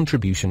is the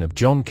contribution of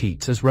John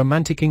Keats as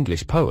romantic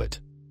English poet?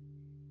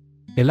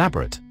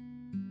 Elaborate.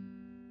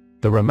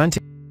 The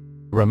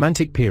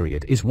Romantic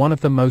period is one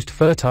of the most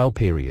fertile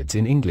periods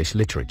in English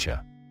literature.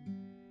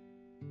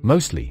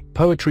 Mostly,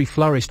 poetry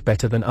flourished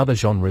better than other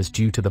genres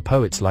due to the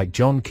poets like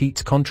John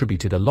Keats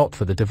contributed a lot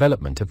for the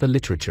development of the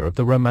literature of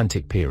the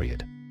Romantic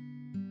period.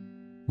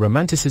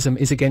 Romanticism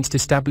is against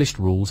established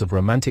rules of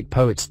Romantic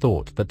poets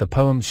thought that the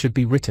poems should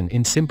be written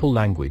in simple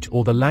language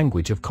or the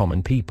language of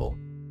common people.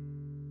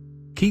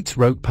 Keats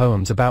wrote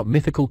poems about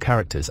mythical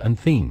characters and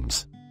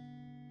themes.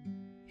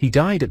 He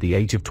died at the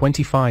age of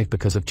 25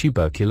 because of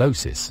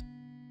tuberculosis.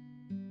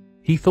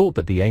 He thought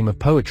that the aim of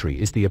poetry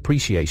is the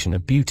appreciation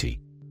of beauty.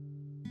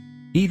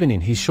 Even in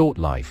his short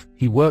life,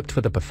 he worked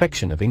for the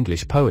perfection of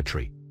English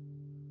poetry.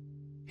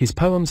 His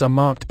poems are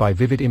marked by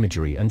vivid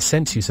imagery and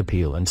sensuous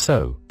appeal, and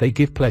so, they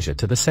give pleasure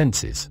to the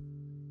senses.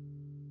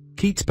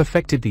 Keats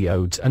perfected the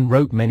odes and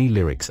wrote many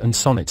lyrics and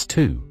sonnets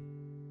too.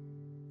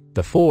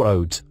 The 4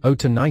 odes, Ode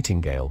to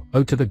Nightingale,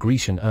 Ode to the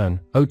Grecian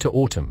Urn, Ode to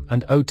Autumn,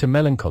 and Ode to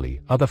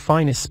Melancholy, are the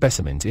finest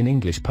specimens in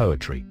English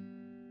poetry.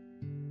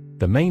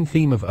 The main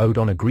theme of Ode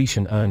on a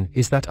Grecian Urn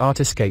is that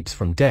art escapes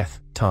from death,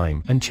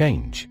 time, and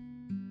change.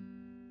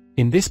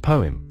 In this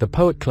poem, the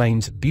poet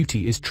claims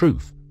beauty is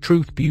truth,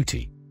 truth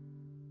beauty.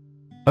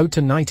 Ode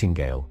to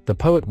Nightingale, the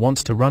poet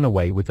wants to run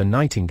away with the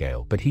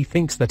nightingale, but he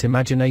thinks that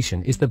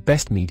imagination is the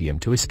best medium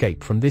to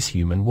escape from this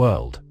human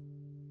world.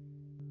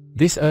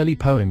 This early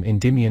poem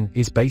Endymion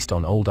is based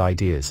on old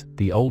ideas,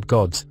 the old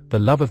gods, the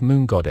love of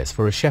moon goddess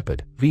for a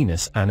shepherd,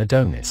 Venus and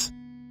Adonis.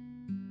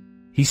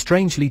 He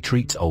strangely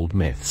treats old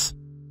myths.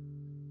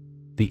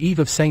 The Eve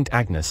of St.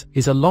 Agnes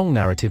is a long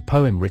narrative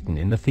poem written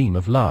in the theme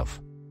of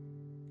love.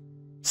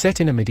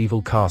 Set in a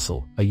medieval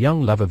castle, a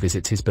young lover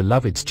visits his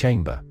beloved's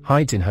chamber,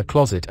 hides in her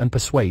closet and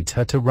persuades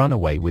her to run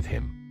away with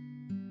him.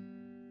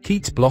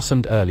 Keats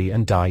blossomed early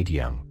and died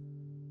young.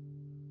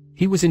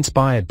 He was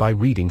inspired by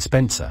reading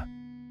Spenser.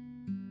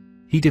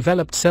 He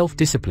developed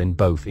self-discipline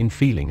both in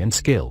feeling and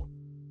skill.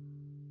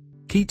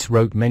 Keats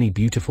wrote many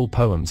beautiful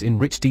poems in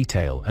rich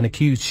detail and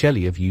accused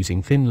Shelley of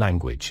using thin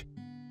language.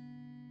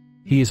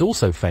 He is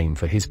also famed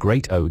for his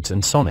great odes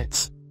and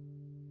sonnets.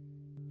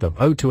 The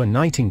Ode to a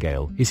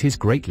Nightingale is his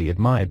greatly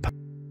admired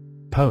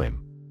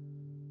poem.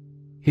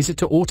 His Ode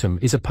to Autumn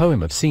is a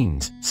poem of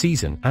scenes,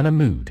 season, and a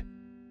mood.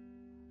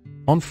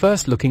 On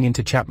First Looking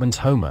into Chapman's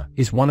Homer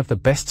is one of the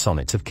best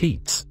sonnets of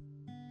Keats.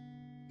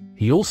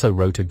 He also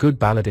wrote a good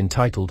ballad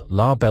entitled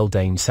La Belle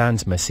Dame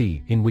sans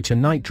Merci, in which a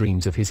knight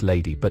dreams of his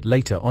lady but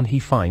later on he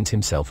finds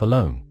himself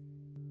alone.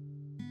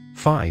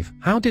 5.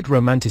 How did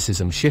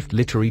Romanticism shift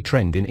literary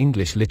trend in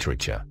English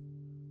literature?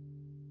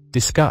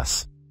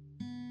 Discuss.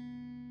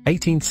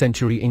 18th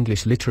century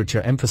English literature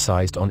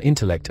emphasized on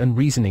intellect and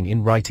reasoning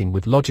in writing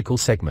with logical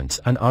segments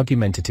and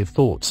argumentative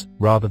thoughts,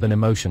 rather than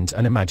emotions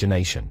and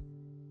imagination.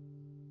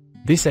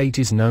 This age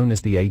is known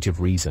as the Age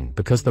of Reason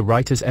because the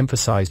writers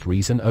emphasized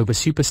reason over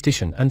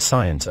superstition and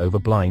science over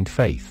blind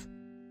faith.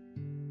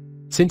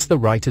 Since the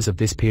writers of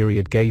this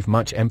period gave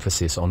much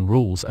emphasis on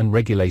rules and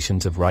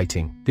regulations of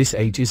writing, this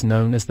age is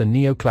known as the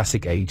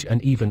Neoclassic Age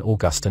and even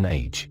Augustan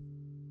Age.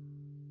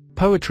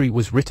 Poetry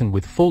was written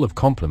with full of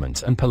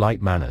compliments and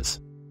polite manners.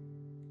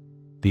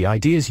 The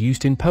ideas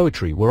used in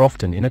poetry were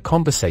often in a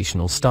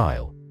conversational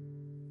style.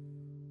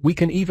 We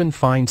can even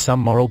find some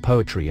moral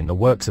poetry in the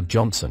works of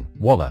Johnson,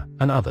 Waller,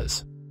 and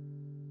others.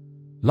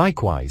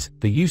 Likewise,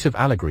 the use of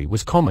allegory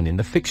was common in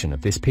the fiction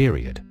of this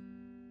period.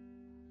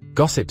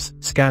 Gossips,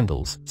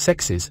 scandals,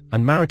 sexes,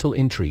 and marital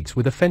intrigues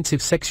with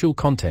offensive sexual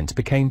content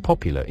became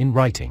popular in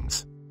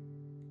writings.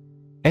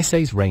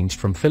 Essays ranged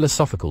from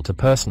philosophical to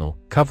personal,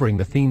 covering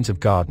the themes of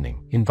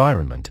gardening,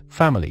 environment,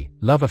 family,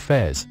 love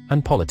affairs,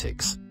 and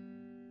politics.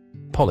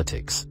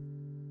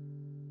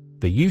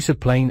 The use of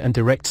plain and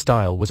direct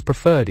style was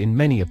preferred in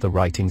many of the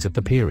writings of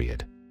the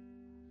period.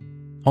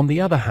 On the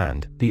other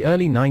hand, the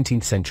early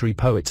 19th century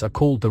poets are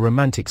called the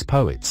Romantics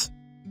poets.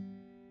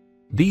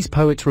 These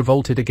poets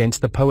revolted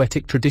against the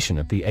poetic tradition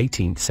of the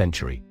 18th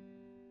century.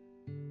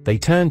 They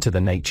turned to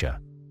the nature.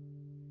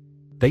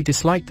 They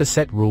disliked the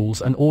set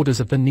rules and orders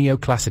of the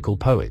neoclassical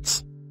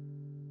poets.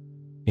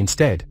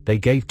 Instead, they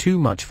gave too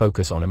much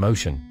focus on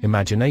emotion,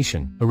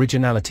 imagination,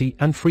 originality,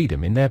 and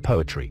freedom in their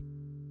poetry.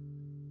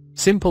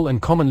 Simple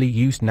and commonly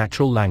used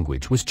natural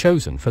language was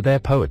chosen for their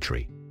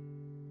poetry.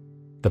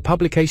 The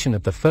publication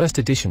of the first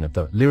edition of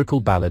the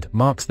Lyrical Ballad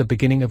marks the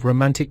beginning of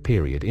Romantic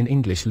period in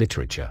English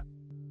literature.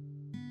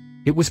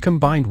 It was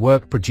combined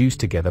work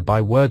produced together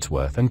by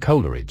Wordsworth and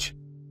Coleridge.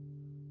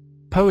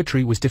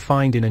 Poetry was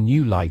defined in a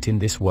new light in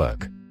this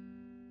work.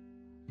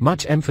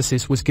 Much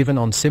emphasis was given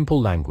on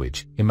simple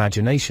language,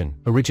 imagination,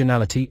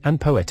 originality, and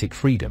poetic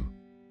freedom.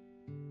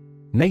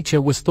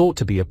 Nature was thought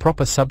to be a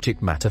proper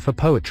subject matter for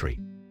poetry.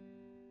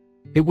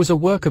 It was a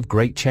work of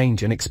great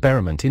change and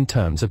experiment in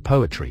terms of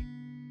poetry.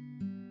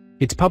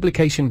 Its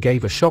publication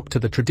gave a shock to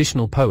the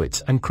traditional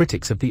poets and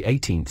critics of the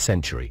 18th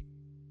century.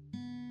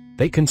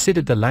 They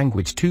considered the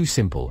language too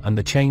simple and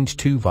the change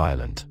too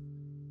violent.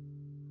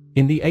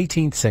 In the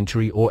 18th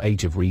century or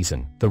Age of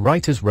Reason, the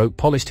writers wrote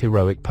polished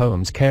heroic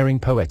poems carrying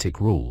poetic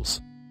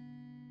rules.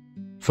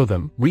 For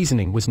them,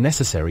 reasoning was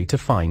necessary to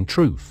find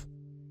truth.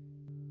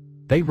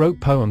 They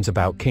wrote poems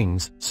about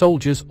kings,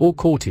 soldiers, or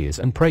courtiers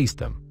and praised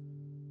them.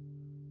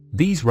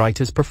 These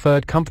writers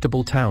preferred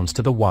comfortable towns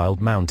to the wild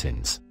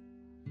mountains.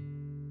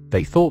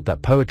 They thought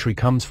that poetry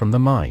comes from the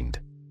mind.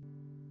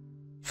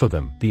 For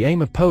them, the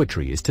aim of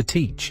poetry is to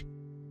teach.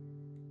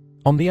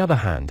 On the other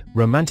hand,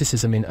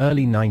 Romanticism in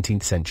early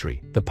 19th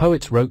century, the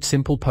poets wrote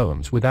simple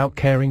poems without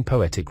caring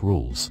poetic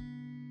rules.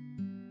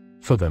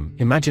 For them,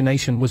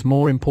 imagination was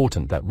more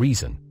important than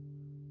reason.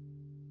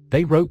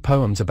 They wrote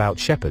poems about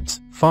shepherds,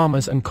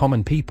 farmers, and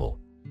common people.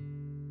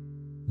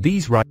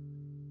 These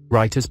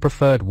writers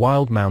preferred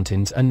wild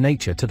mountains and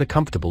nature to the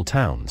comfortable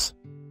towns.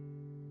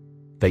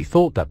 They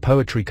thought that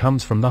poetry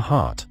comes from the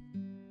heart.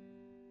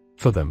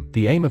 For them,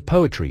 the aim of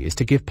poetry is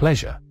to give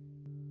pleasure.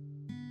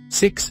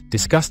 6.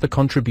 Discuss the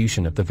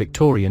contribution of the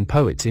Victorian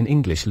poets in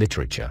English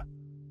literature.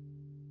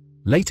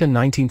 Later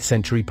 19th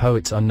century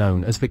poets are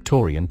known as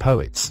Victorian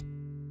poets.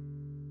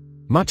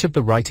 Much of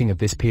the writing of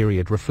this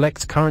period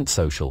reflects current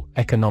social,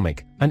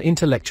 economic, and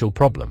intellectual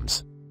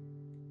problems.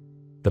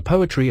 The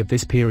poetry of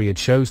this period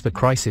shows the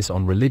crisis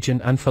on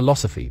religion and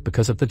philosophy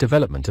because of the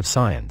development of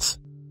science.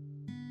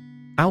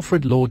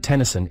 Alfred Lord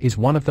Tennyson is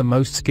one of the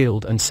most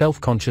skilled and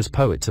self-conscious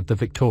poets of the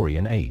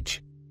Victorian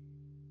age.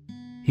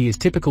 He is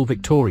typical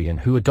Victorian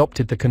who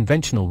adopted the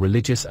conventional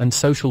religious and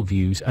social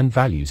views and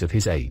values of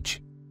his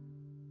age.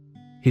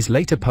 His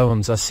later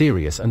poems are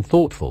serious and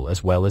thoughtful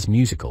as well as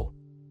musical.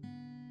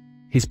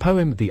 His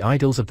poem The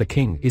Idylls of the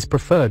King is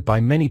preferred by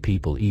many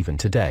people even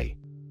today.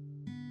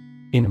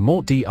 In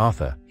Morte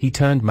d'Arthur, he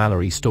turned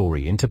Malory's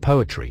story into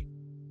poetry.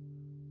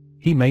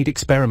 He made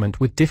experiment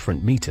with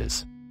different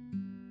meters.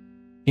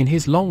 In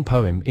his long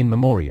poem In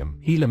Memoriam,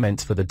 he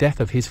laments for the death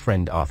of his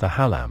friend Arthur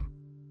Hallam.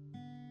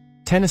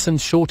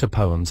 Tennyson's shorter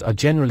poems are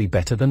generally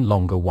better than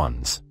longer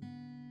ones.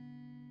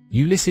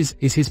 Ulysses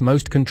is his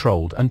most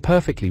controlled and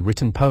perfectly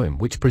written poem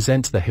which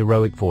presents the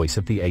heroic voice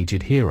of the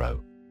aged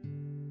hero.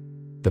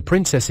 The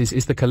Princesses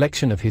is the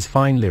collection of his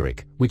fine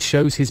lyric, which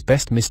shows his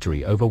best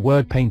mystery over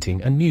word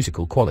painting and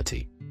musical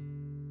quality.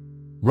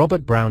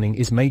 Robert Browning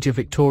is major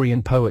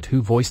Victorian poet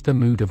who voiced the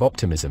mood of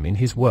optimism in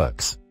his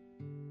works.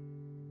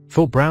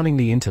 For Browning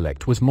the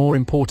intellect was more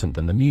important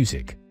than the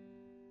music.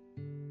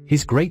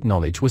 His great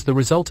knowledge was the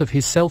result of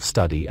his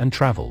self-study and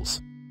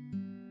travels.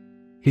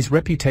 His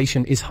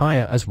reputation is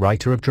higher as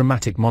writer of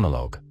dramatic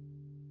monologue.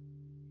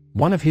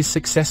 One of his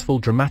successful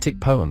dramatic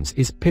poems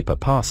is Pippa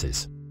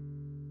Passes.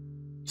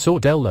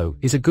 Sordello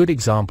is a good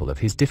example of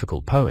his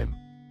difficult poem.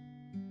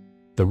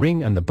 The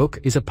Ring and the Book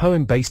is a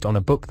poem based on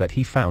a book that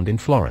he found in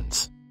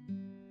Florence.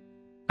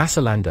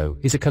 Asolando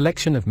is a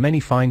collection of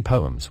many fine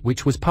poems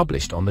which was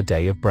published on the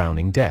day of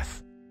Browning's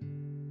death.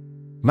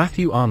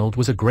 Matthew Arnold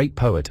was a great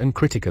poet and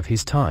critic of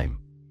his time.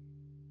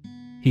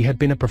 He had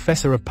been a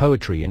professor of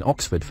poetry in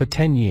Oxford for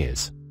 10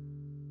 years.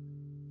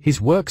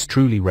 His works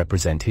truly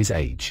represent his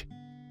age.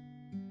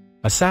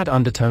 A sad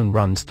undertone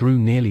runs through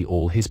nearly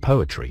all his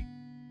poetry.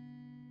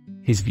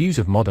 His views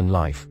of modern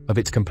life, of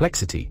its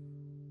complexity,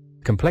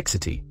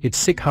 its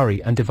sick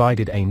hurry and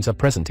divided aims are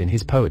present in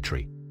his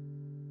poetry.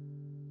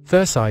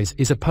 Thersites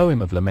is a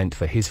poem of lament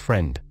for his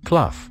friend,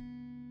 Clough.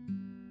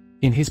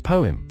 In his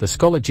poem, The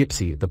Scholar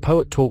Gypsy, the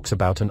poet talks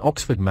about an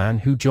Oxford man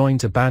who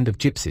joins a band of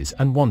gypsies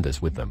and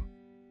wanders with them.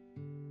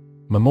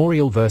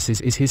 Memorial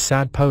Verses is his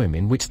sad poem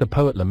in which the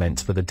poet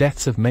laments for the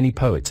deaths of many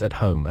poets at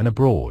home and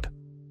abroad.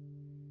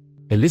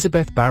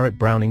 Elizabeth Barrett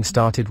Browning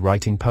started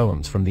writing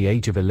poems from the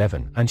age of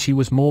 11 and she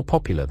was more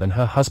popular than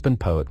her husband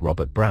poet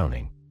Robert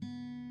Browning.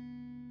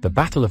 The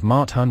Battle of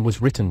Marthun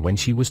was written when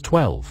she was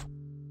 12.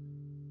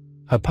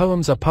 Her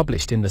poems are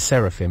published in the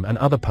Seraphim and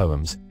Other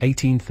Poems,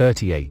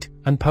 1838,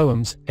 and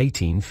Poems,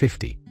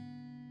 1850.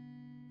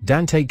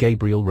 Dante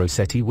Gabriel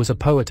Rossetti was a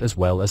poet as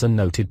well as a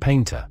noted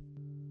painter.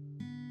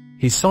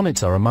 His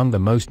sonnets are among the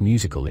most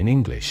musical in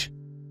English.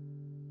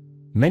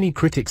 Many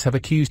critics have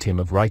accused him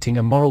of writing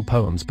immoral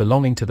poems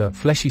belonging to the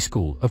fleshy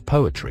school of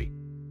poetry.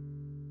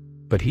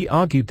 But he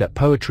argued that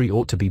poetry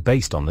ought to be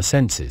based on the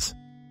senses.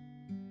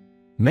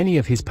 Many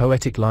of his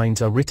poetic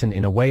lines are written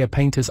in a way a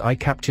painter's eye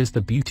captures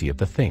the beauty of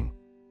the thing.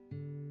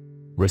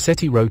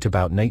 Rossetti wrote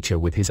about nature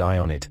with his eye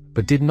on it,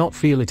 but did not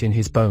feel it in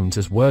his bones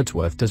as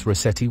Wordsworth does.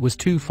 Rossetti was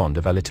too fond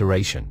of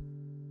alliteration.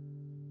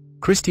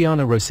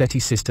 Christiana Rossetti,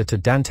 sister to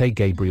Dante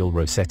Gabriel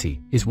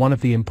Rossetti, is one of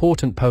the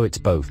important poets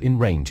both in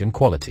range and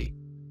quality.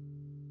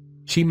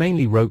 She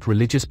mainly wrote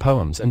religious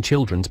poems and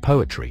children's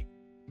poetry.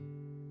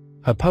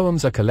 Her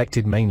poems are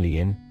collected mainly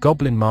in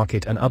Goblin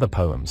Market and Other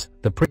Poems,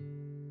 The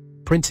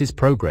Prince's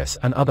Progress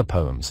and Other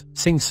Poems,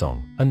 Sing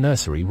Song, and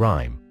Nursery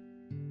Rhyme.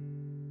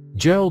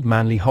 Gerald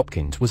Manley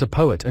Hopkins was a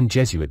poet and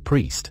Jesuit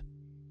priest.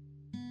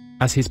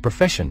 As his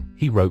profession,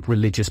 he wrote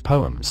religious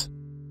poems.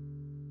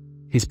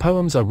 His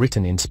poems are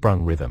written in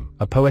sprung rhythm,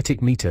 a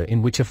poetic meter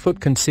in which a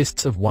foot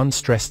consists of one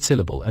stressed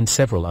syllable and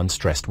several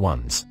unstressed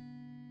ones.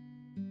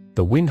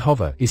 The Wind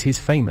Hover is his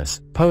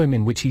famous poem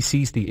in which he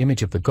sees the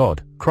image of the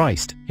god,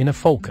 Christ, in a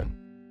falcon.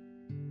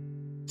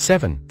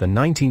 7. The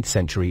 19th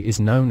century is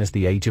known as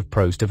the age of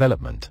prose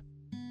development.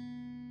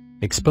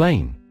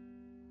 Explain.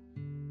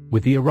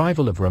 With the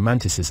arrival of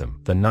Romanticism,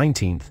 the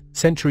 19th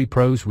century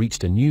prose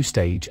reached a new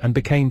stage and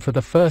became for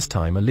the first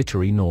time a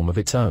literary norm of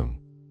its own.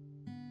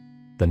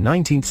 The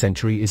 19th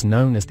century is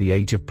known as the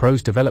age of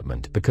prose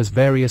development because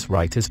various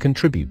writers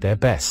contribute their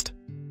best.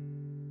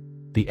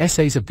 The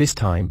essays of this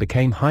time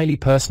became highly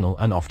personal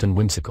and often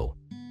whimsical.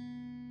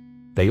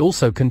 They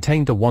also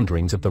contained the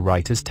wanderings of the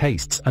writer's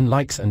tastes and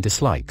likes and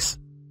dislikes.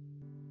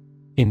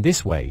 In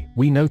this way,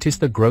 we notice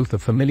the growth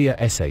of familiar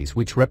essays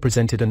which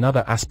represented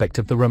another aspect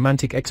of the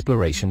romantic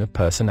exploration of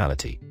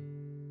personality.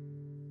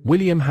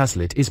 William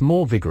Hazlitt is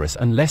more vigorous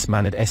and less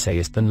mannered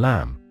essayist than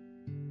Lamb.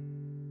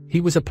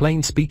 He was a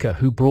plain speaker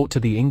who brought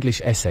to the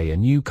English essay a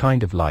new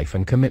kind of life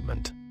and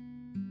commitment.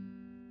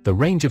 The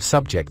range of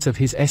subjects of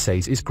his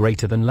essays is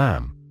greater than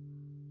Lamb.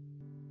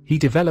 He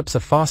develops a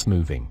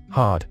fast-moving,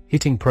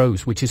 hard-hitting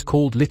prose which is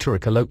called literary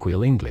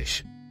colloquial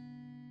English.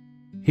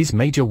 His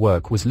major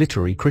work was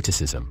literary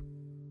criticism.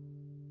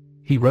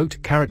 He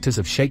wrote characters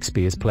of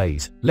Shakespeare's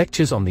plays,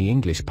 lectures on the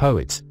English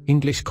poets,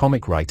 English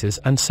comic writers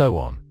and so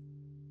on.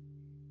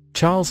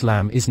 Charles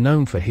Lamb is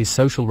known for his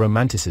social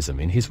romanticism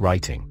in his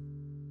writing.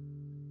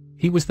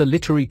 He was the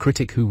literary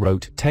critic who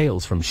wrote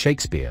Tales from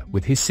Shakespeare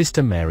with his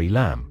sister Mary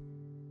Lamb.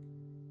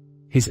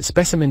 His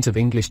Specimens of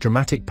English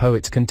Dramatic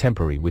Poets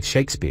Contemporary with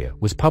Shakespeare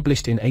was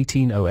published in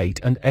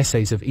 1808 and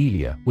Essays of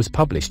Elia was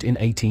published in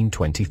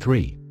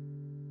 1823.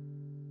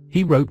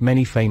 He wrote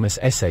many famous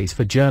essays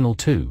for journal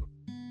too.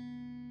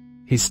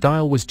 His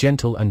style was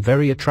gentle and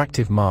very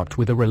attractive, marked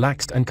with a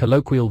relaxed and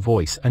colloquial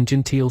voice and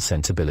genteel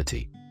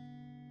sensibility.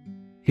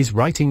 His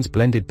writings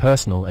blended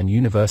personal and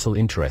universal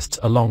interests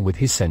along with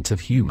his sense of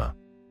humor.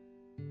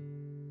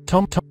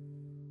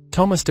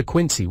 Thomas de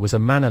Quincey was a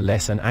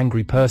mannerless and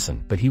angry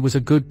person, but he was a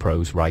good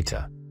prose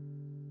writer.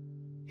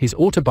 His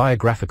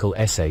autobiographical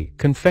essay,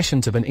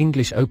 Confessions of an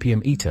English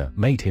Opium Eater,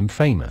 made him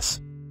famous.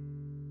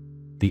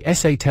 The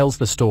essay tells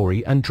the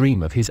story and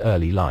dream of his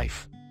early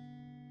life.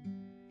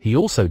 He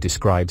also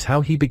describes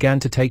how he began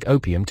to take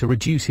opium to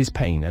reduce his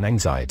pain and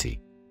anxiety.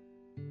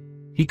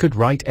 He could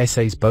write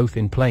essays both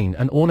in plain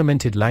and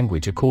ornamented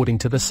language according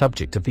to the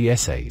subject of the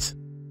essays.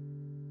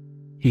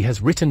 He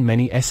has written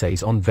many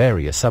essays on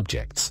various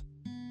subjects.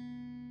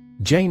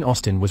 Jane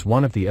Austen was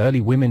one of the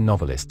early women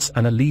novelists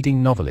and a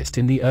leading novelist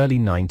in the early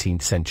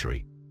 19th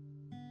century.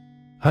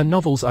 Her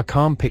novels are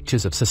calm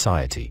pictures of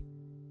society.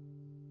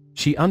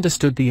 She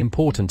understood the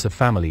importance of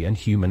family and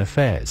human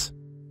affairs.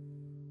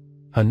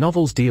 Her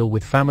novels deal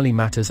with family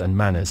matters and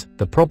manners,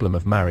 the problem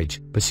of marriage,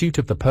 pursuit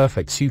of the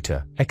perfect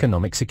suitor,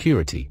 economic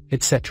security,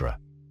 etc.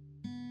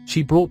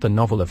 She brought the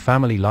novel of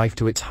family life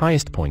to its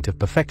highest point of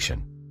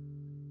perfection.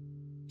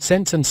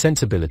 Sense and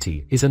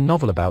Sensibility is a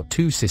novel about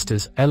two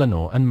sisters,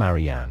 Eleanor and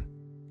Marianne.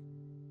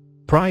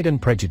 Pride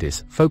and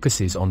Prejudice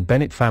focuses on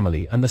Bennet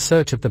family and the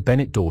search of the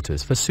Bennet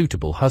daughters for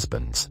suitable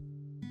husbands.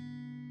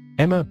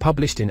 Emma,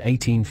 published in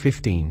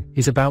 1815,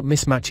 is about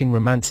mismatching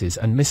romances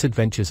and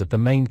misadventures of the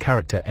main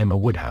character Emma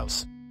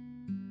Woodhouse.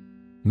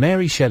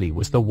 Mary Shelley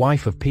was the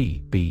wife of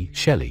P.B.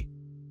 Shelley.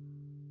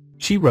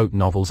 She wrote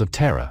novels of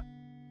terror.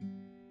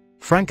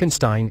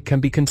 Frankenstein can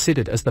be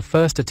considered as the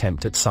first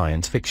attempt at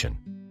science fiction.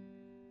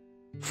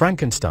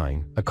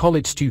 Frankenstein, a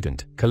college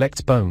student,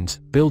 collects bones,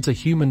 builds a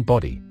human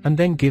body, and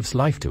then gives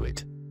life to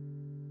it.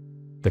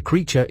 The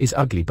creature is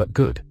ugly but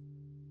good.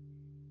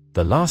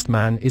 The Last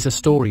Man is a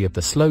story of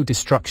the slow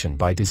destruction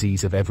by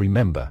disease of every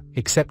member,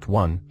 except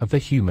one, of the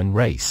human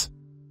race.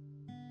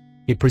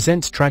 It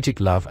presents tragic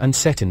love and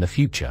set in the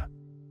future.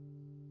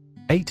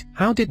 8.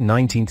 How did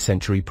 19th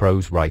century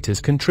prose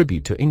writers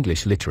contribute to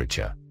English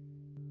literature?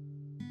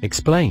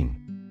 Explain.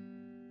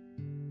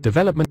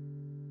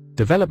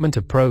 Development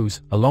of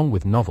prose, along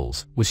with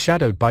novels, was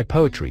shadowed by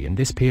poetry in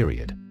this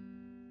period.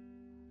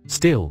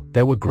 Still,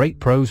 there were great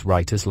prose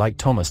writers like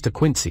Thomas de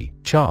Quincey,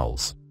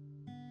 Charles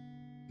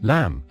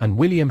Lamb, and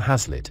William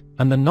Hazlitt,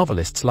 and the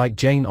novelists like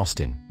Jane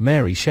Austen,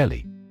 Mary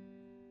Shelley,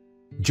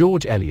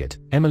 George Eliot,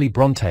 Emily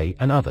Bronte,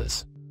 and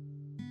others.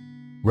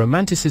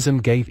 Romanticism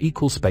gave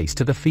equal space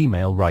to the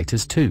female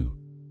writers too.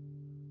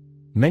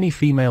 Many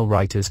female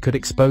writers could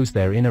expose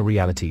their inner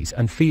realities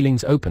and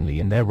feelings openly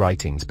in their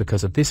writings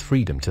because of this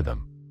freedom to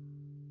them.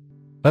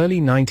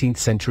 Early 19th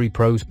century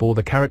prose bore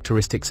the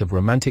characteristics of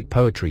romantic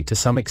poetry to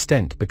some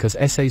extent because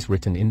essays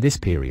written in this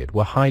period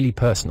were highly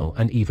personal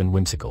and even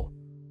whimsical.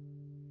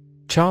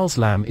 Charles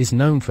Lamb is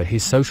known for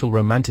his social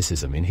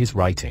romanticism in his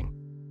writing.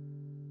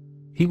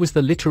 He was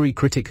the literary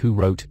critic who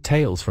wrote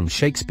Tales from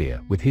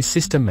Shakespeare with his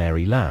sister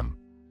Mary Lamb.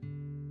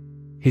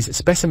 His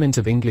Specimens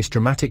of English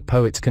Dramatic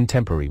Poets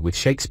Contemporary with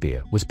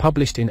Shakespeare was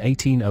published in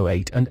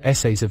 1808 and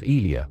Essays of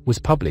Elia was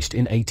published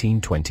in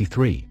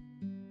 1823.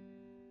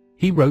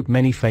 He wrote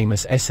many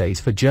famous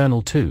essays for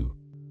journal too.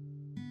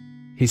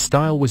 His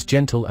style was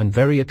gentle and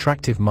very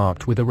attractive,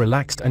 marked with a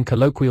relaxed and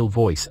colloquial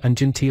voice and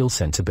genteel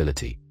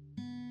sensibility.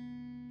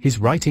 His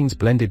writings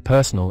blended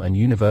personal and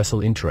universal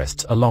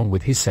interests along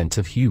with his sense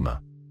of humor.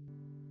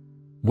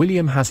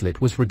 William Hazlitt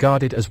was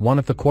regarded as one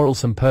of the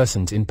quarrelsome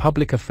persons in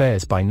public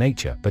affairs by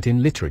nature, but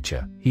in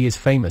literature, he is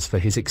famous for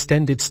his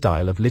extended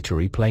style of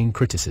literary plain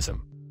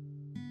criticism.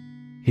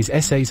 His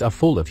essays are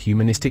full of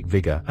humanistic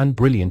vigor and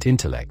brilliant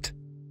intellect.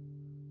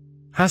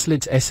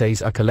 Hazlitt's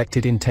essays are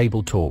collected in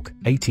Table Talk,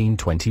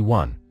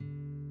 1821.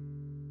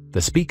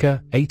 The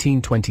Speaker,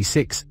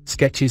 1826,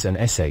 Sketches and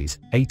Essays,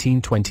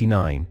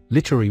 1829,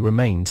 Literary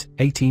Remains,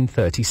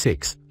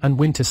 1836, and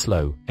Winter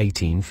Slow,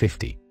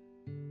 1850.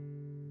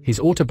 His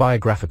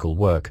autobiographical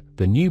work,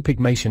 The New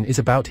Pygmalion, is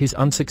about his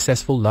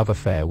unsuccessful love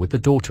affair with the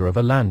daughter of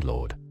a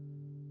landlord.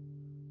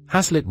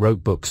 Hazlitt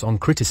wrote books on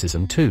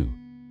criticism too.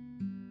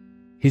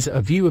 His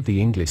A View of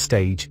the English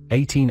Stage,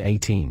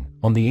 1818,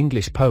 On the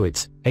English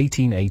Poets,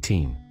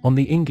 1818, On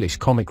the English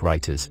Comic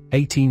Writers,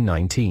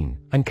 1819,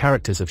 and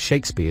Characters of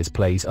Shakespeare's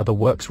Plays are the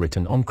works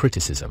written on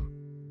criticism.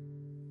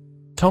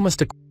 Thomas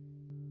de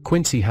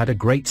Quincey had a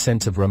great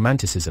sense of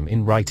romanticism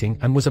in writing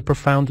and was a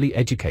profoundly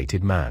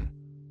educated man.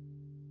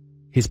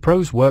 His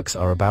prose works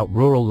are about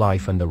rural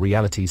life and the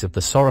realities of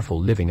the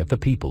sorrowful living of the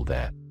people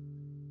there.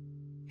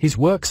 His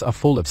works are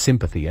full of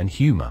sympathy and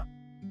humor.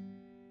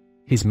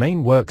 His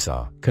main works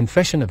are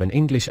Confession of an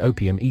English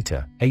Opium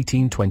Eater,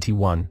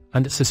 1821,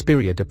 and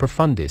Suspiria de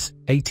Profundis,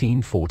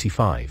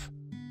 1845.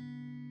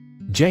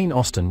 Jane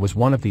Austen was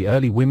one of the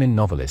early women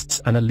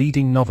novelists and a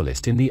leading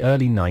novelist in the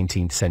early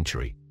 19th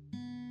century.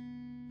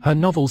 Her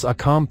novels are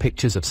calm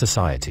pictures of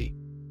society.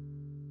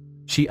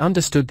 She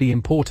understood the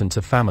importance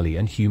of family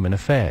and human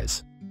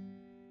affairs.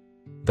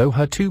 Though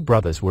her two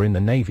brothers were in the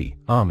Navy,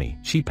 Army,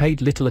 she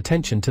paid little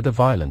attention to the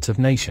violence of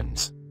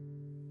nations.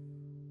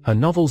 Her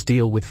novels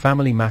deal with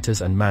family matters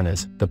and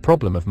manners, the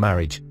problem of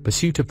marriage,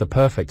 pursuit of the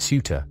perfect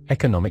suitor,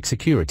 economic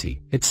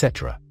security,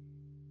 etc.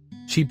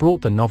 She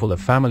brought the novel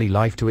of family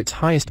life to its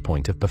highest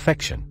point of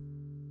perfection.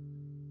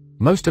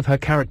 Most of her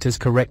characters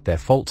correct their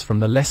faults from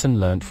the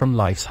lesson learnt from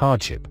life's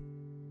hardship.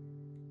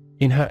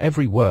 In her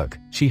every work,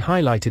 she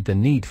highlighted the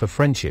need for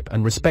friendship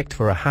and respect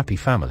for a happy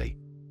family.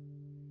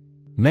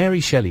 Mary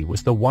Shelley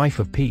was the wife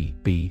of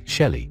P.B.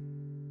 Shelley.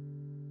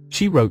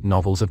 She wrote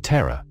novels of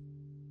terror.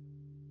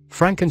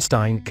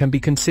 Frankenstein can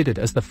be considered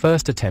as the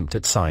first attempt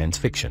at science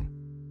fiction.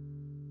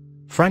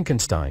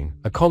 Frankenstein,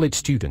 a college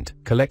student,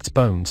 collects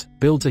bones,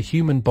 builds a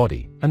human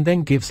body, and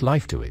then gives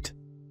life to it.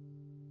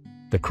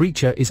 The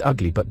creature is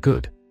ugly but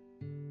good.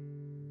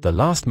 The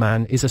Last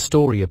Man is a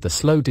story of the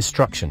slow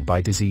destruction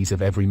by disease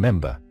of every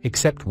member,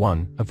 except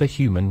one, of the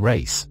human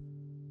race.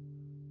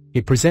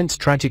 It presents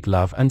tragic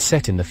love and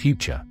set in the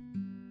future.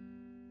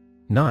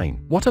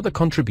 9. What are the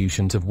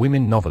contributions of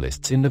women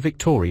novelists in the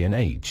Victorian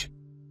age?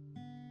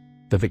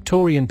 The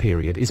Victorian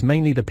period is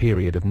mainly the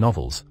period of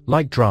novels,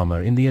 like drama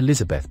in the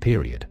Elizabeth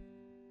period.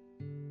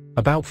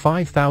 About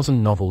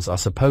 5,000 novels are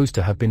supposed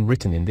to have been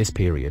written in this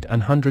period,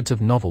 and hundreds of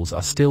novels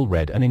are still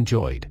read and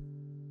enjoyed.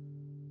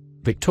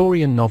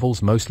 Victorian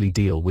novels mostly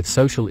deal with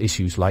social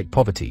issues like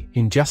poverty,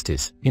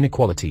 injustice,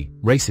 inequality,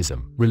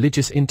 racism,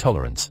 religious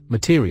intolerance,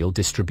 material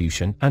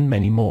distribution, and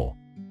many more.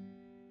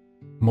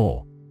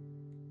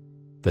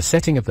 The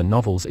setting of the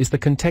novels is the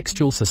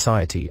contextual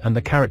society, and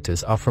the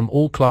characters are from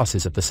all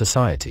classes of the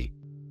society.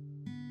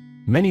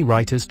 Many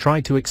writers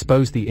tried to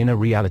expose the inner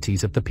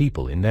realities of the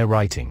people in their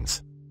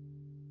writings.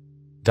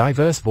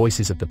 Diverse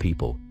voices of the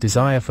people,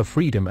 desire for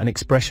freedom and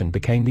expression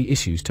became the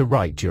issues to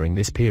write during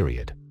this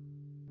period.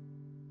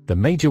 The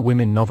major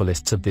women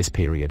novelists of this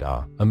period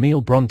are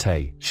Emile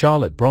Brontë,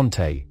 Charlotte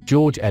Brontë,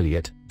 George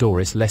Eliot,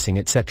 Doris Lessing,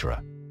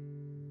 etc.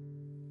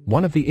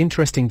 One of the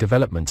interesting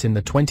developments in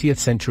the 20th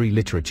century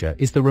literature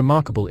is the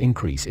remarkable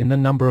increase in the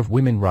number of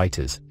women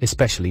writers,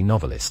 especially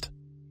novelists.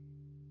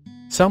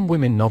 Some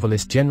women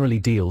novelists generally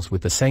deals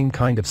with the same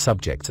kind of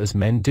subjects as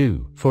men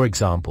do, for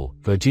example,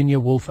 Virginia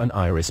Woolf and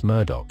Iris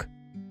Murdoch.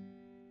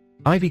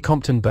 Ivy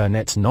Compton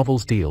Burnett's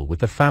novels deal with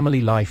the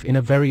family life in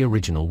a very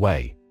original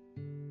way.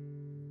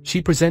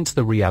 She presents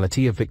the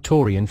reality of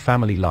Victorian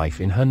family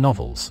life in her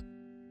novels.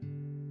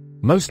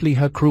 Mostly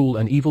her cruel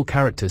and evil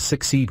characters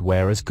succeed,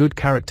 whereas good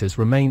characters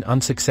remain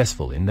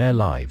unsuccessful in their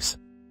lives.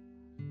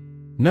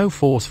 No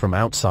force from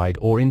outside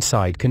or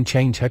inside can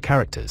change her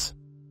characters.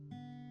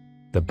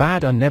 The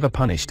bad are never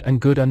punished and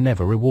good are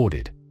never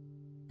rewarded.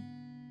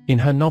 In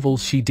her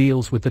novels she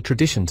deals with the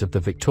traditions of the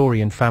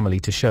Victorian family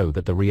to show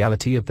that the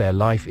reality of their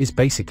life is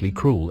basically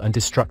cruel and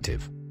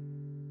destructive.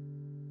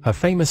 Her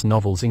famous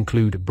novels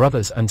include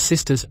Brothers and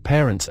Sisters,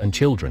 Parents and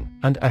Children,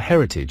 and A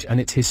Heritage and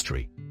Its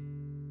History.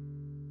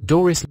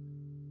 Doris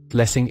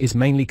Lessing is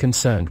mainly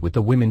concerned with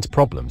the women's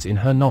problems in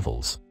her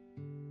novels.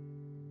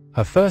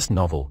 Her first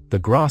novel, The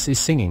Grass is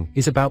Singing,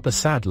 is about the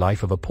sad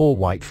life of a poor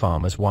white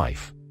farmer's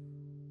wife.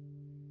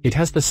 It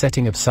has the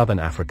setting of southern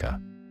Africa.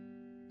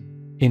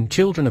 In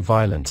Children of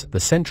Violence, the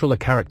central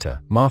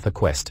character, Martha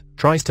Quest,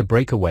 tries to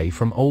break away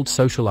from old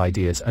social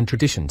ideas and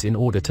traditions in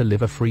order to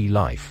live a free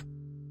life.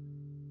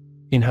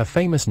 In her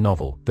famous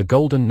novel, The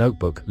Golden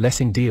Notebook,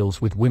 Lessing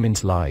deals with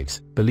women's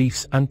lives,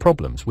 beliefs and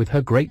problems with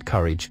her great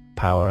courage,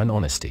 power and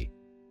honesty.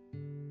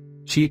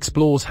 She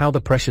explores how the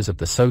pressures of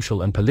the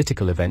social and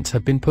political events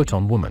have been put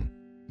on women.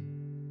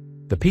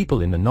 The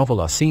people in the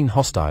novel are seen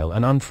hostile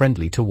and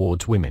unfriendly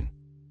towards women.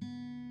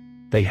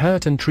 They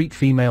hurt and treat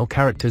female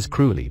characters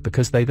cruelly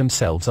because they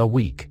themselves are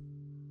weak.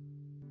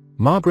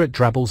 Margaret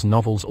Drabble's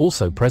novels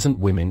also present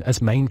women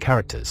as main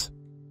characters.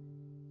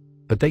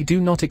 But they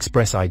do not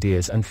express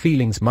ideas and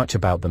feelings much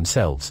about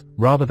themselves,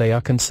 rather they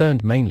are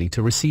concerned mainly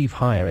to receive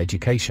higher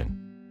education.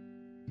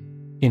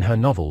 In her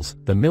novels,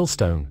 The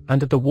Millstone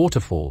and At the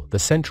Waterfall, the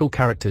central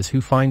characters who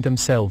find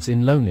themselves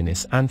in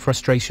loneliness and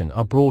frustration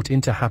are brought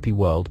into happy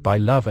world by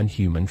love and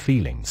human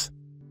feelings.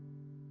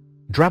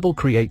 Drabble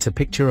creates a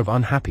picture of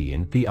unhappy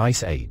in The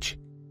Ice Age.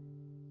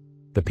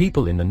 The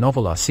people in the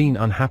novel are seen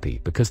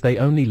unhappy because they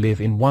only live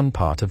in one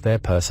part of their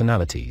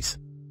personalities.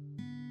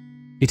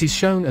 It is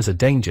shown as a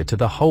danger to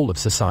the whole of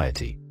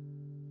society.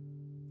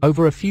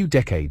 Over a few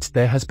decades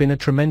there has been a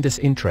tremendous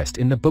interest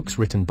in the books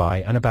written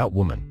by and about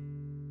women.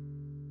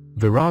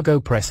 Virago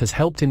Press has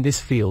helped in this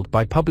field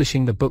by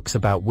publishing the books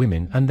about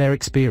women and their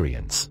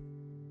experience.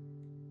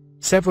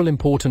 Several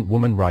important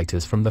woman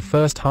writers from the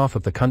first half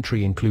of the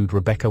country include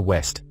Rebecca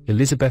West,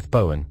 Elizabeth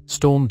Bowen,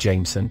 Storm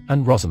Jameson,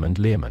 and Rosamund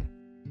Learman.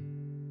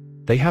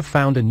 They have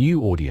found a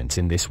new audience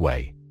in this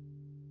way.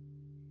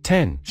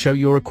 10. Show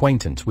your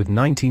acquaintance with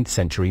 19th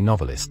century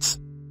novelists.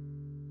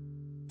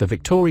 The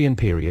Victorian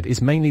period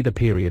is mainly the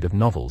period of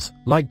novels,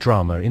 like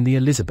drama in the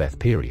Elizabeth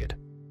period.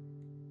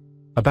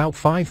 About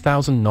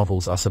 5,000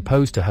 novels are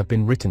supposed to have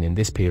been written in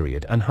this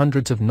period, and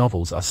hundreds of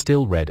novels are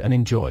still read and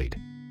enjoyed.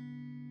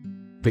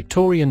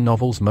 Victorian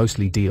novels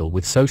mostly deal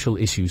with social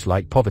issues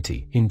like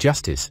poverty,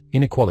 injustice,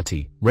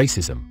 inequality,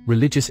 racism,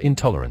 religious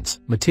intolerance,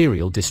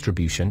 material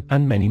distribution,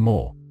 and many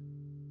more.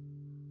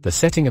 The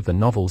setting of the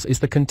novels is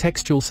the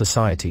contextual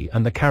society,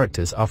 and the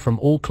characters are from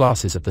all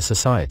classes of the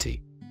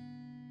society.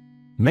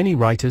 Many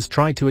writers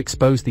tried to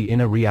expose the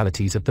inner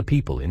realities of the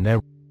people in their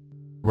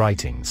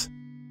writings.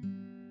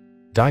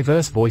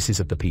 Diverse voices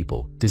of the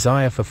people,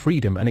 desire for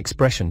freedom and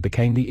expression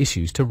became the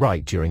issues to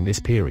write during this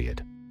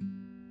period.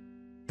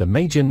 The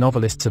major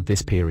novelists of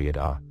this period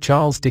are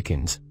Charles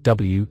Dickens,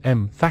 W.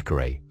 M.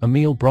 Thackeray,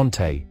 Emile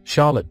Brontë,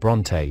 Charlotte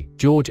Brontë,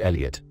 George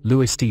Eliot,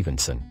 Louis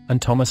Stevenson,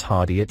 and Thomas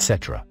Hardy,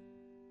 etc.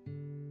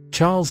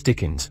 Charles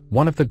Dickens,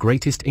 one of the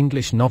greatest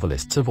English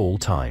novelists of all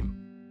time.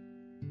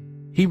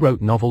 He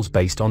wrote novels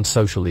based on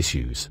social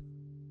issues.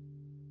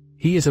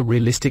 He is a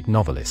realistic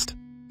novelist.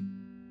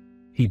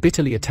 he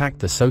bitterly attacked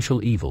the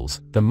social evils,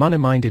 the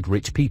money-minded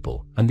rich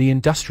people, and the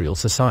industrial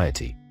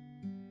society.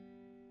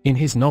 In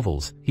his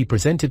novels, he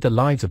presented the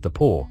lives of the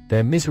poor,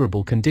 their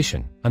miserable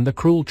condition, and the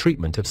cruel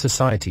treatment of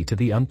society to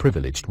the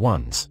unprivileged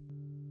ones.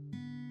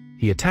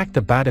 He attacked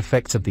the bad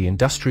effects of the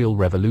Industrial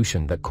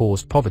Revolution that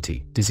caused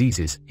poverty,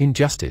 diseases,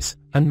 injustice,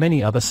 and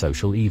many other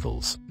social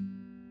evils.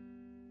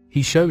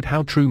 He showed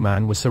how true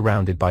man was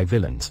surrounded by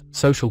villains,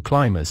 social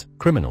climbers,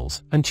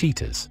 criminals, and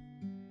cheaters.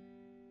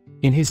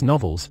 In his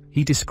novels,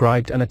 he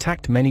described and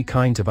attacked many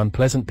kinds of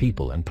unpleasant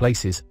people and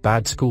places,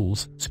 bad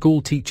schools,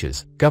 school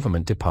teachers,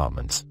 government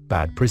departments,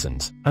 bad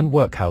prisons, and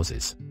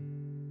workhouses.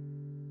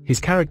 His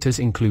characters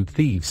include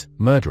thieves,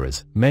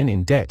 murderers, men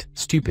in debt,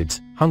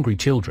 stupids, hungry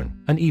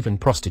children, and even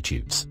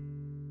prostitutes.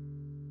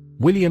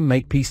 William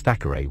Makepeace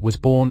Thackeray was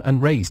born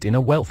and raised in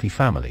a wealthy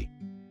family.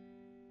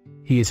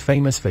 He is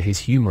famous for his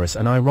humorous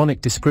and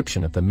ironic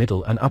description of the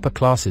middle and upper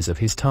classes of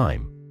his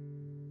time.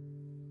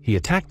 He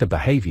attacked the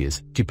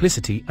behaviors,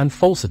 duplicity, and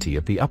falsity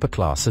of the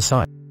upper-class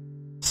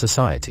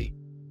society.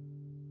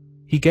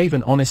 He gave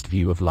an honest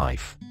view of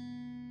life.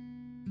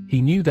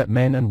 He knew that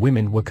men and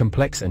women were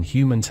complex and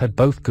humans had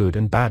both good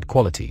and bad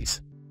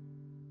qualities.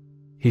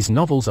 His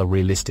novels are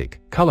realistic,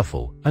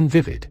 colorful, and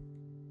vivid.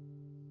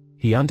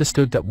 He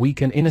understood that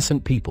weak and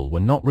innocent people were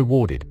not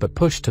rewarded but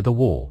pushed to the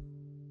wall.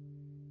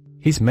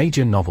 His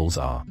major novels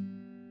are: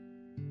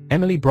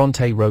 Emily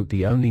Bronte wrote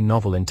the only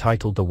novel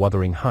entitled The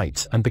Wuthering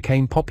Heights and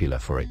became popular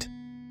for it.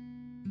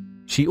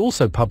 She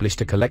also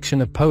published a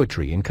collection of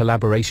poetry in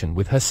collaboration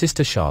with her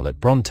sister Charlotte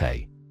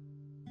Bronte.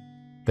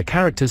 The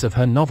characters of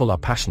her novel are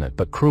passionate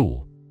but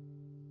cruel.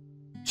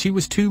 She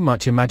was too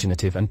much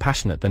imaginative and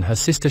passionate than her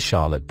sister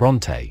Charlotte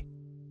Bronte.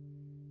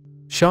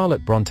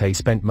 Charlotte Bronte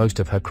spent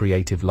most of her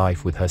creative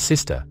life with her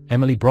sister,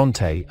 Emily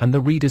Bronte, and the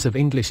readers of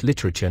English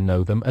literature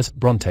know them as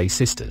Bronte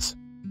sisters.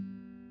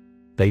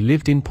 They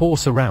lived in poor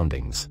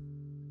surroundings.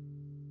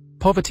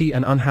 Poverty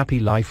and unhappy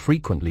life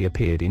frequently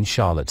appeared in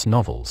Charlotte's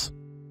novels.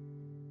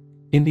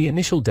 In the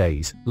initial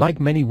days, like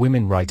many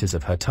women writers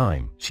of her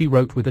time, she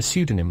wrote with a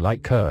pseudonym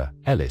like Kerr,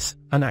 Ellis,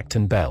 and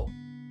Acton Bell.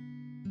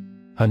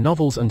 Her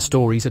novels and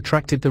stories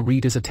attracted the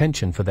reader's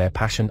attention for their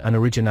passion and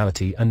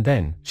originality, and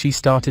then, she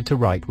started to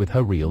write with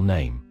her real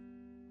name.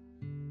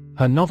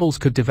 Her novels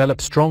could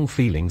develop strong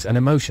feelings and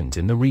emotions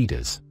in the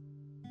readers.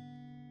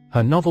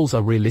 Her novels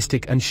are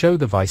realistic and show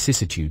the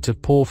vicissitudes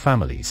of poor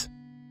families.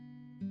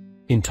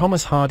 In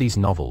Thomas Hardy's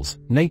novels,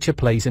 nature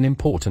plays an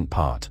important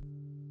part.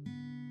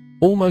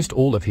 Almost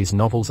all of his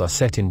novels are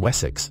set in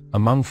Wessex,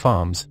 among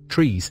farms,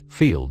 trees,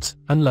 fields,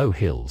 and low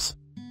hills.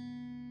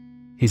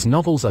 His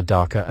novels are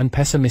darker and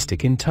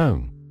pessimistic in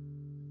tone.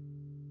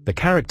 The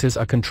characters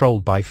are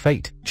controlled by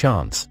fate,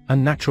 chance,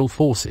 and natural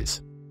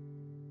forces.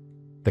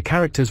 The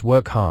characters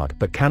work hard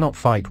but cannot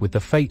fight with the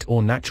fate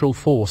or natural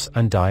force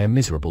and die a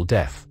miserable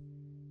death.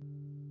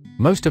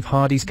 Most of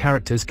Hardy's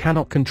characters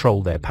cannot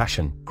control their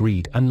passion,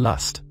 greed, and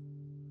lust.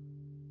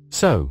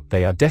 So,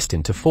 they are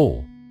destined to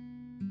fall.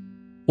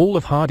 All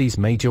of Hardy's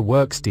major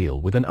works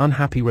deal with an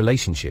unhappy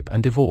relationship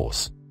and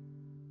divorce.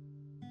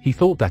 He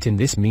thought that in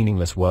this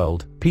meaningless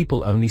world,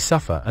 people only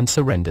suffer and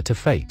surrender to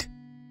fate.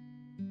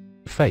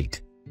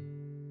 Fate.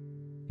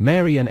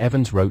 Mary Ann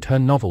Evans wrote her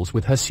novels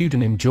with her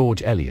pseudonym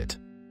George Eliot.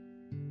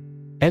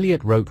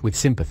 Eliot wrote with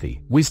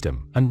sympathy,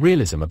 wisdom, and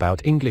realism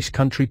about English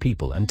country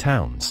people and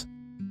towns.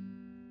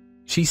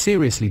 She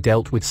seriously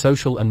dealt with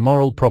social and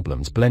moral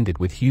problems blended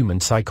with human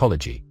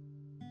psychology.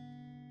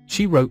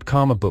 She wrote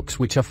calmer books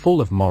which are full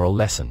of moral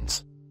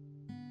lessons.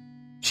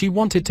 She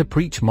wanted to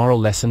preach moral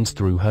lessons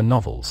through her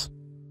novels.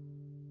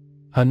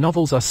 Her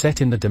novels are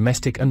set in the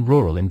domestic and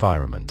rural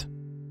environment.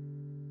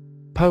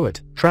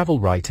 Poet, travel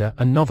writer,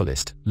 and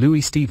novelist,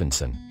 Louis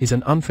Stevenson, is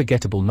an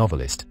unforgettable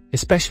novelist,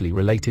 especially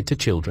related to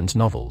children's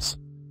novels.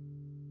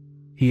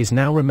 He is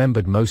now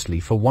remembered mostly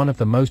for one of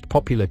the most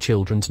popular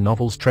children's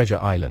novels, Treasure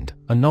Island,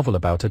 a novel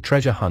about a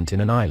treasure hunt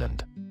in an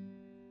island.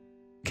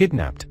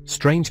 Kidnapped,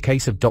 Strange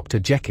Case of Dr.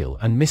 Jekyll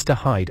and Mr.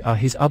 Hyde are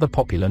his other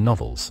popular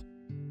novels.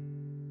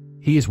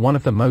 He is one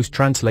of the most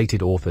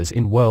translated authors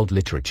in world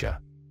literature.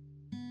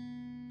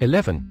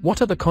 11.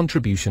 What are the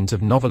contributions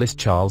of novelist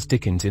Charles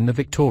Dickens in the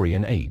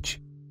Victorian Age?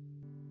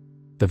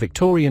 The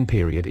Victorian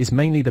period is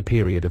mainly the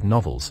period of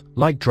novels,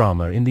 like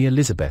drama in the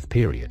Elizabeth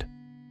period.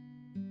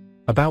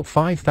 About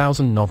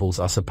 5,000 novels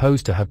are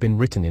supposed to have been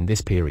written in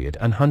this period,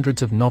 and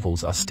hundreds of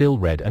novels are still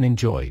read and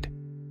enjoyed.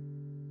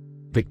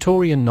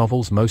 Victorian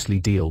novels mostly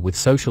deal with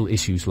social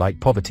issues like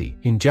poverty,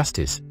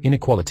 injustice,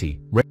 inequality,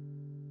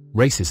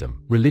 racism,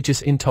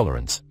 religious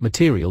intolerance,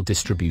 material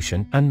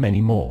distribution, and many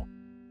more.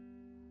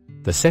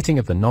 The setting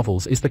of the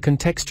novels is the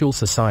contextual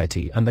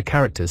society, and the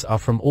characters are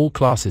from all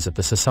classes of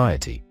the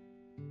society.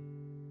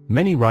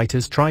 Many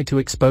writers try to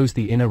expose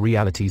the inner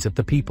realities of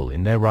the people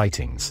in their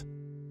writings.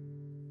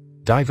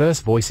 Diverse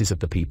voices of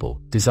the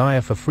people,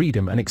 desire for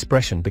freedom and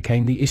expression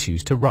became the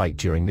issues to write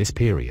during this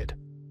period.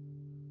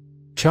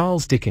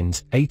 Charles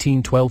Dickens,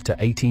 1812 to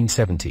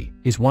 1870,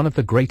 is one of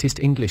the greatest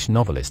English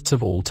novelists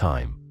of all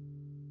time.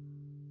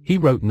 He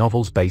wrote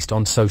novels based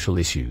on social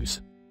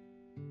issues.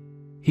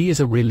 He is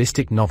a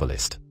realistic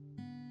novelist.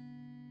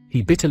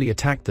 He bitterly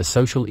attacked the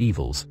social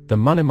evils, the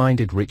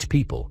money-minded rich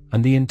people,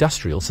 and the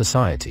industrial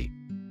society.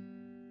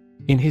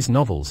 In his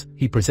novels,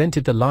 he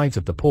presented the lives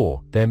of the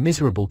poor, their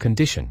miserable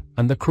condition,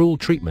 and the cruel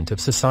treatment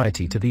of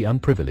society to the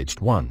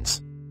unprivileged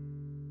ones.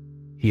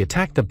 He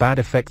attacked the bad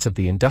effects of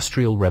the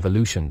Industrial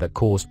Revolution that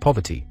caused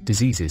poverty,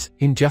 diseases,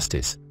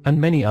 injustice,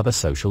 and many other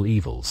social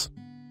evils.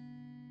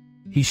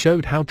 He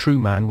showed how true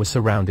man was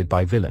surrounded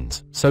by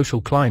villains,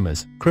 social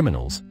climbers,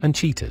 criminals, and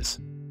cheaters.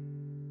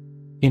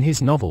 In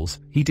his novels,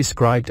 he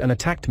described and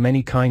attacked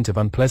many kinds of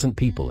unpleasant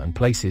people and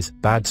places,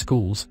 bad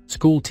schools,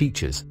 school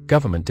teachers,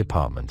 government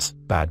departments,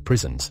 bad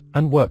prisons,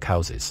 and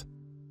workhouses.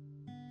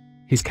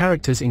 His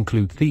characters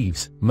include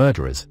thieves,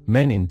 murderers,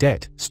 men in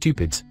debt,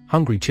 stupids,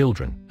 hungry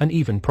children, and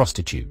even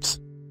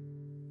prostitutes.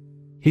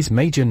 His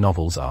major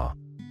novels are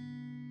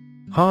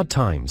Hard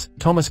Times.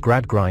 Thomas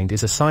Gradgrind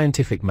is a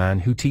scientific man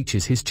who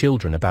teaches his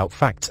children about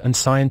facts and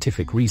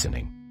scientific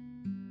reasoning.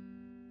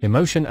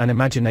 Emotion and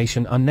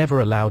imagination are never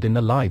allowed in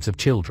the lives of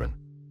children.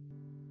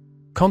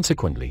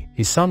 Consequently,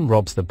 his son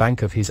robs the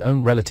bank of his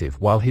own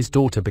relative while his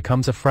daughter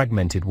becomes a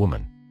fragmented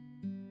woman.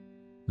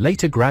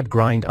 Later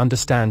Gradgrind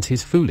understands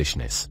his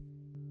foolishness.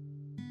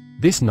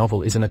 This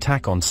novel is an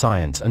attack on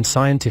science and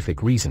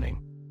scientific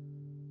reasoning.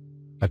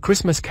 A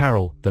Christmas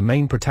Carol. The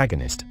main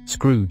protagonist,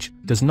 Scrooge,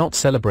 does not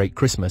celebrate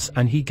Christmas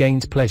and he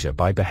gains pleasure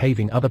by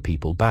behaving other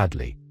people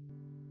badly.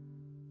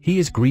 He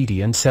is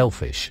greedy and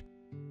selfish.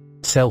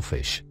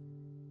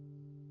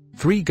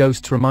 Three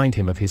ghosts remind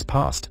him of his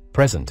past,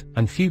 present,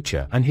 and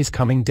future and his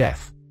coming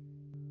death.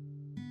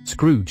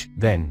 Scrooge,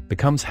 then,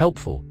 becomes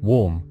helpful,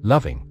 warm,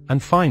 loving,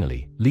 and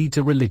finally, leads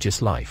a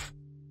religious life.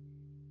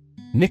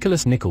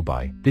 Nicholas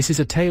Nickleby. This is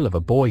a tale of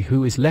a boy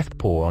who is left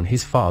poor on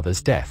his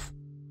father's death.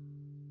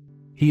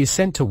 He is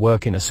sent to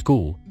work in a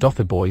school,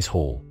 Dotheboys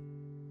Hall.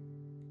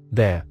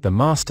 There, the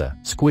master,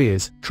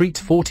 Squeers, treats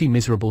 40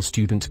 miserable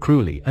students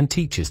cruelly and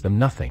teaches them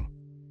nothing.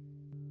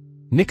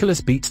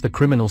 Nicholas beats the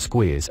criminal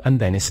Squeers and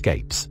then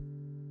escapes.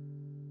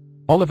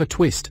 Oliver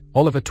Twist.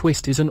 Oliver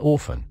Twist is an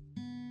orphan.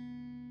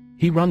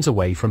 He runs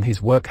away from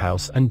his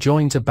workhouse and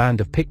joins a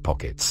band of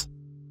pickpockets.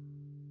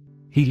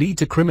 He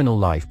leads a criminal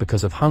life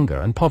because of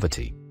hunger and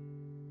poverty.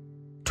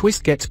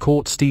 Twist gets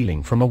caught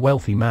stealing from a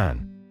wealthy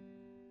man.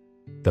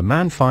 The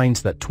man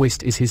finds that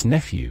Twist is his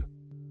nephew.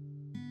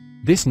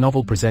 This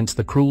novel presents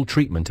the cruel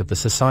treatment of the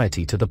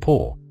society to the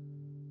poor.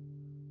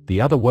 The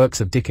other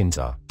works of Dickens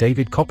are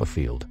David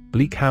Copperfield,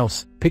 Bleak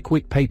House,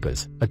 Pickwick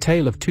Papers, A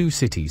Tale of Two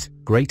Cities,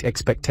 Great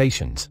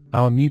Expectations,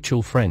 Our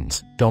Mutual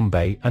Friends,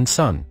 Dombey and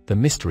Son, The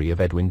Mystery of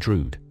Edwin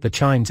Drood, The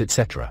Chimes,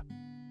 etc.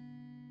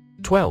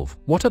 12.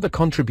 What are the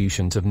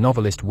contributions of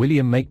novelist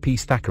William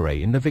Makepeace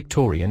Thackeray in the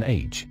Victorian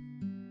Age?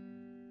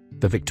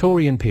 The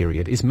Victorian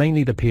period is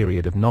mainly the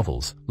period of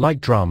novels, like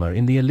drama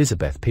in the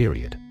Elizabeth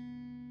period.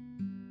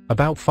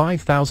 About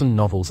 5,000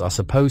 novels are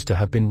supposed to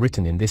have been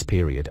written in this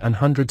period and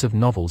hundreds of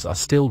novels are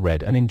still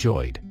read and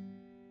enjoyed.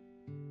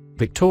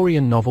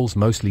 Victorian novels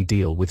mostly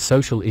deal with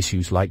social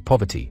issues like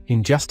poverty,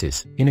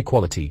 injustice,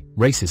 inequality,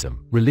 racism,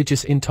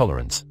 religious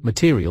intolerance,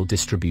 material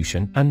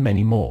distribution, and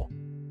many more.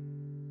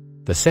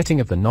 The setting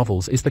of the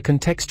novels is the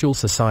contextual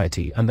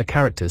society and the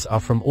characters are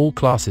from all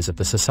classes of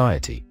the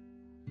society.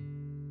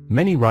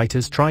 Many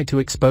writers tried to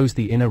expose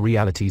the inner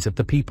realities of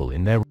the people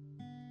in their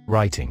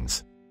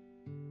writings.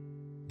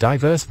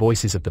 Diverse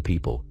voices of the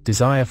people,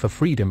 desire for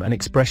freedom and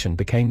expression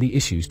became the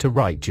issues to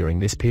write during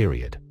this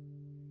period.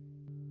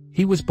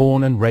 He was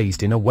born and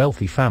raised in a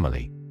wealthy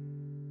family.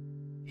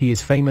 He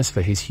is famous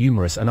for his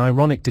humorous and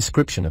ironic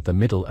description of the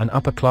middle and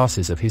upper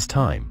classes of his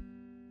time.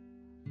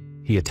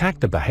 He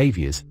attacked the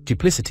behaviors,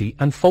 duplicity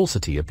and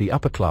falsity of the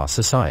upper-class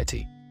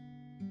society.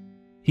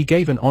 He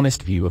gave an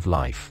honest view of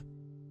life.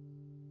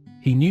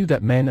 He knew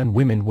that men and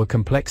women were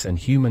complex and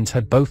humans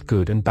had both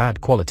good and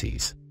bad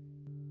qualities.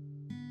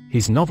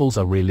 His novels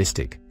are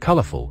realistic,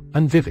 colorful,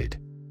 and vivid.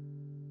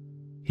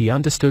 He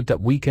understood that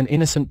weak and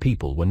innocent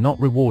people were not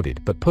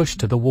rewarded but pushed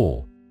to the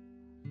wall.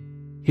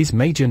 His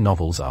major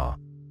novels are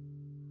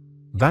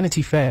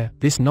Vanity Fair.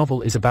 This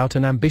novel is about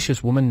an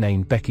ambitious woman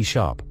named Becky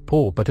Sharp,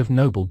 poor but of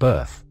noble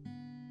birth.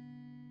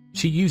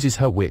 She uses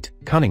her wit,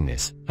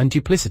 cunningness, and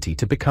duplicity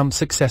to become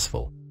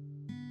successful.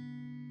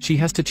 She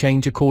has to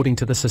change according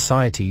to the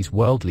society's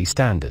worldly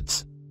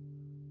standards.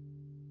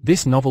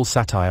 This novel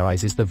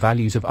satirizes the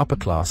values of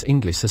upper-class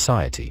English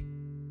society.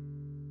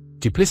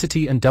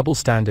 Duplicity and double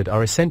standard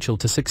are essential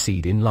to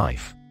succeed in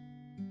life.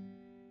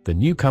 The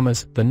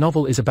Newcomers. The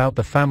novel is about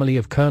the family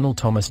of Colonel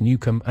Thomas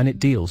Newcomb and it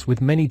deals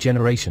with many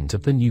generations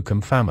of the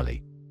Newcomb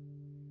family.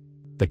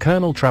 The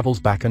Colonel travels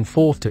back and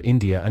forth to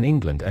India and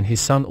England and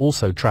his son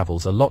also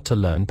travels a lot to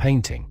learn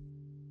painting.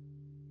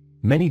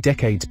 Many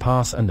decades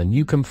pass and the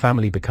Newcomb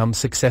family becomes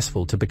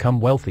successful to become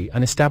wealthy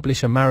and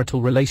establish a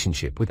marital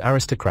relationship with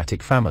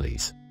aristocratic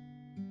families.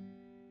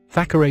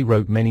 Thackeray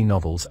wrote many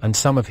novels and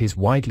some of his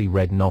widely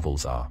read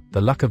novels are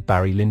The Luck of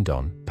Barry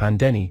Lyndon,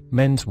 Pendennis,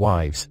 Men's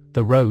Wives,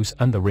 The Rose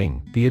and the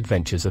Ring, The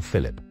Adventures of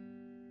Philip,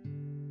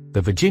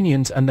 The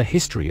Virginians and the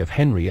History of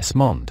Henry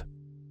Esmond.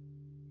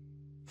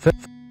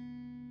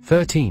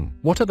 13.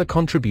 What are the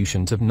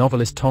contributions of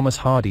novelist Thomas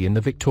Hardy in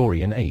the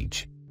Victorian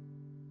Age?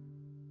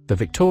 The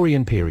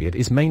Victorian period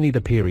is mainly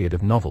the period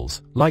of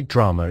novels, like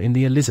drama in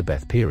the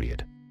Elizabeth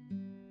period.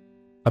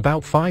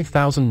 About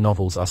 5,000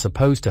 novels are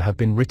supposed to have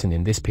been written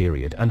in this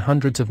period, and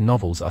hundreds of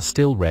novels are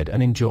still read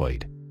and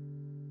enjoyed.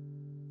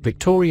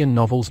 Victorian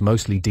novels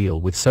mostly deal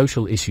with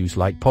social issues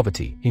like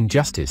poverty,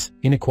 injustice,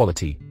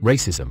 inequality,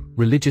 racism,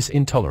 religious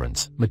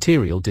intolerance,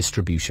 material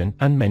distribution,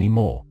 and many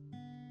more.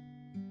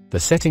 The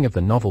setting of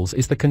the novels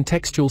is the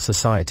contextual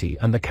society,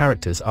 and the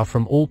characters are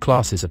from all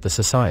classes of the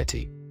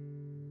society.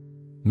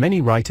 Many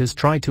writers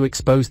try to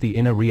expose the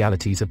inner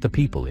realities of the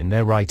people in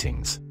their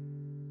writings.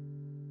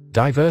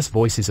 Diverse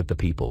voices of the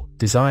people,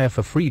 desire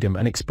for freedom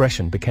and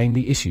expression became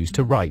the issues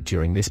to write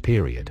during this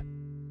period.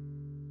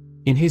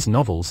 In his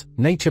novels,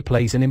 nature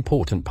plays an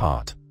important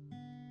part.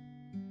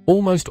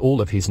 Almost all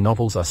of his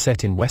novels are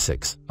set in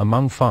Wessex,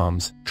 among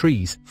farms,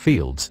 trees,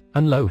 fields,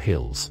 and low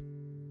hills.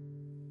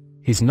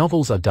 His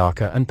novels are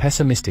darker and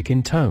pessimistic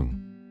in tone.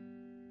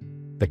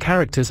 The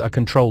characters are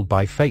controlled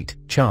by fate,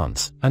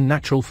 chance, and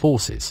natural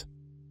forces.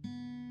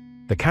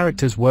 The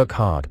characters work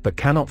hard but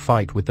cannot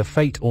fight with the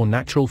fate or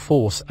natural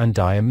force and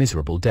die a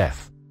miserable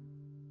death.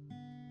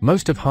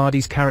 Most of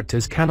Hardy's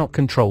characters cannot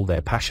control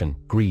their passion,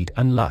 greed,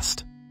 and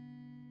lust.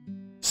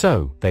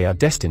 So, they are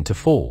destined to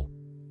fall.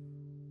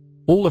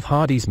 All of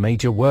Hardy's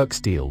major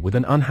works deal with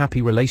an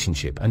unhappy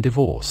relationship and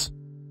divorce.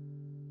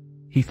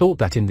 He thought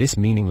that in this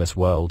meaningless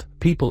world,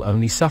 people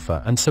only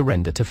suffer and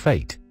surrender to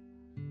fate.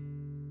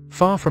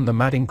 Far from the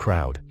madding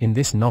crowd, in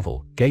this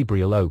novel,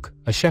 Gabriel Oak,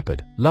 a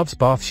shepherd, loves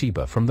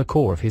Bathsheba from the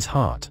core of his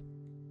heart.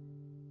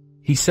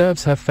 He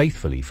serves her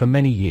faithfully for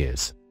many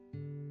years.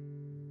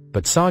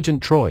 But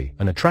Sergeant Troy,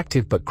 an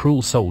attractive but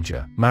cruel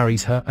soldier,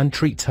 marries her and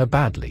treats her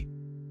badly.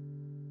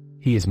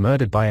 He is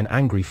murdered by an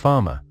angry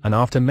farmer, and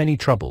after many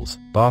troubles,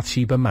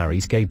 Bathsheba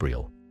marries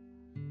Gabriel.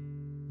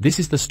 This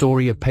is the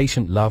story of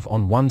patient love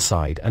on one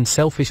side and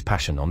selfish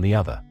passion on the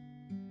other.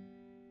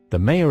 The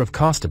Mayor of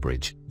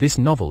Casterbridge, this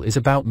novel is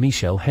about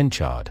Michel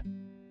Henchard.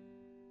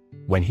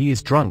 When he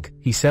is drunk,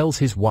 he sells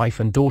his wife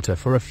and daughter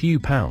for a few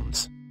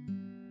pounds.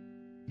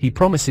 He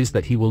promises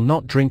that he will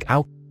not drink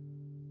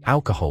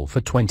alcohol for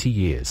 20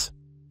 years.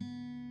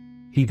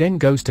 He then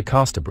goes to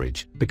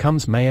Casterbridge,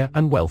 becomes mayor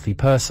and wealthy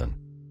person.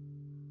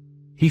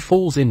 He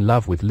falls in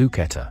love with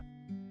Lucetta.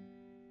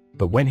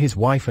 But when his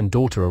wife and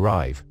daughter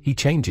arrive, he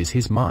changes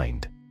his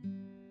mind.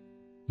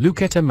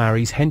 Lucetta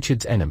marries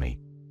Henchard's enemy.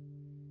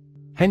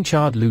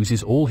 Henchard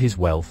loses all his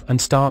wealth and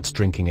starts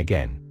drinking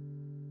again.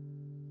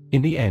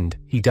 In the end,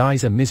 he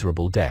dies a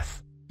miserable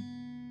death.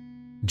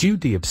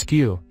 Jude the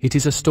Obscure, it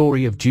is a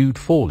story of Jude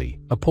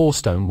Fawley, a poor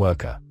stone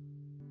worker.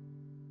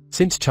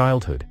 Since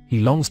childhood,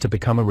 he longs to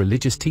become a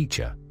religious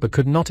teacher, but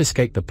could not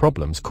escape the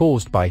problems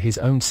caused by his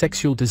own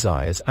sexual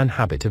desires and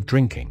habit of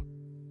drinking.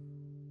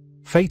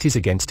 Fate is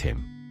against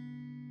him.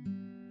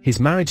 His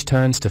marriage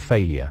turns to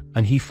failure,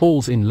 and he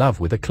falls in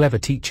love with a clever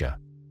teacher.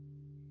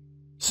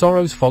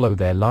 Sorrows follow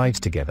their lives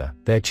together,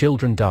 their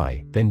children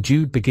die, then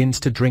Jude begins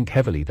to drink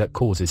heavily that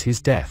causes his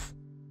death.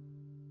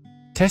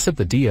 Tess of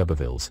the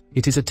D'Urbervilles,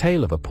 it is a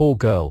tale of a poor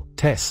girl,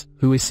 Tess,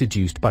 who is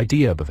seduced by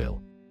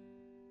D'Urberville.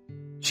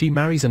 She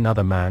marries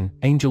another man,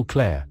 Angel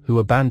Clare, who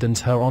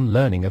abandons her on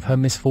learning of her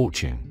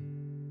misfortune.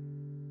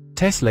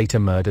 Tess later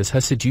murders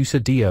her seducer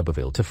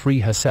D'Urberville to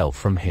free herself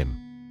from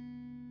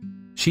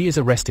him. She is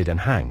arrested and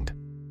hanged.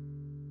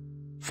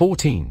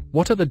 14.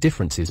 What are the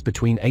differences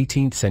between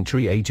 18th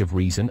century Age of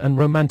Reason and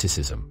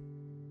Romanticism?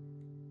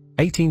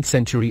 18th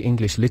century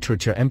English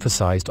literature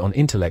emphasized on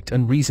intellect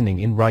and reasoning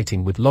in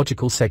writing with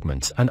logical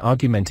segments and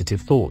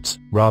argumentative thoughts,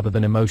 rather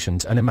than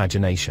emotions and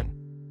imagination.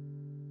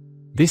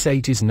 This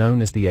age is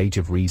known as the Age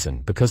of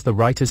Reason because the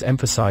writers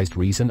emphasized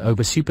reason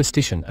over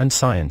superstition and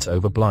science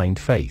over blind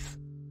faith.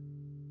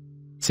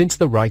 Since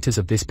the writers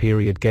of this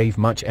period gave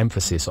much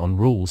emphasis on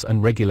rules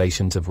and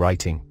regulations of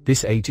writing,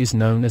 this age is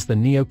known as the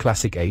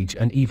Neoclassic Age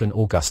and even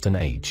Augustan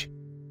Age.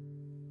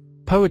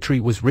 Poetry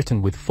was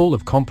written with full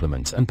of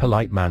compliments and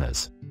polite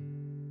manners.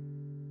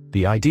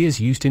 The ideas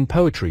used in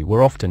poetry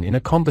were often in a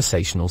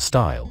conversational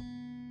style.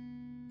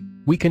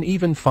 We can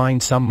even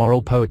find some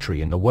moral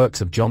poetry in the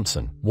works of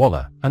Johnson,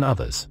 Waller, and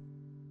others.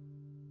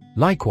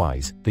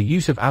 Likewise, the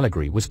use of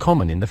allegory was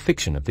common in the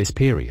fiction of this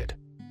period.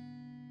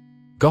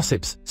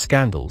 Gossips,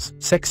 scandals,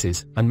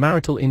 sexes, and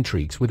marital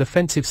intrigues with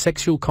offensive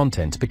sexual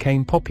content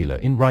became popular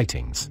in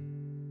writings.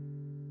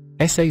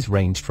 Essays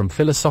ranged from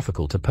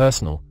philosophical to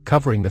personal,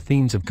 covering the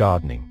themes of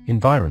gardening,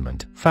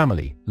 environment,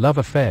 family, love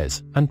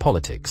affairs, and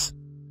politics.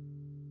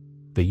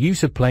 The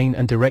use of plain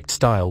and direct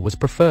style was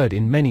preferred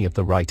in many of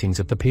the writings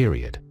of the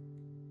period.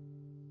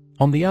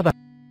 On the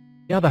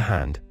other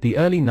hand, the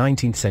early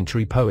 19th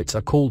century poets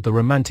are called the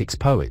Romantics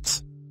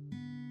poets.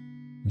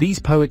 These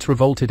poets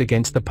revolted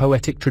against the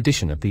poetic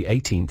tradition of the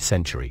 18th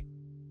century.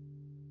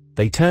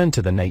 They turned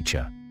to the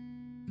nature.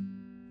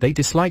 They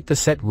disliked the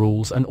set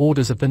rules and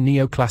orders of the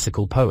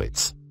neoclassical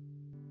poets.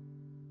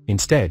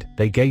 Instead,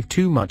 they gave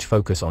too much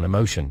focus on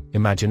emotion,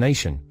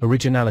 imagination,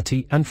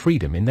 originality, and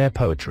freedom in their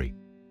poetry.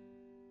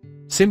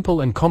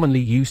 Simple and commonly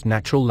used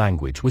natural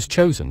language was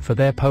chosen for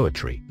their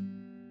poetry.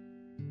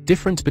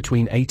 Difference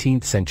between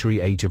 18th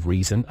century Age of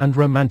Reason and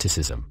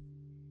Romanticism.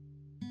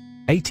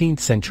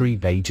 18th century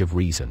Age of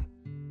Reason.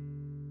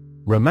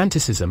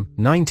 Romanticism,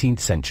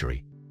 19th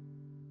century.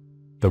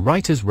 The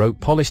writers wrote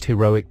polished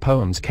heroic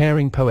poems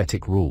carrying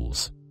poetic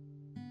rules.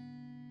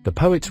 The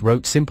poets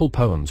wrote simple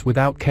poems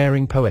without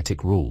caring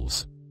poetic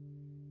rules.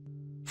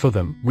 For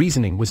them,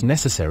 reasoning was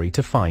necessary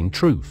to find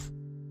truth.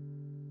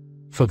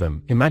 For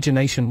them,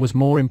 imagination was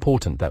more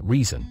important than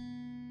reason.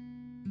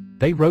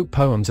 They wrote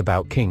poems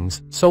about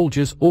kings,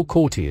 soldiers, or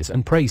courtiers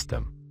and praised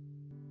them.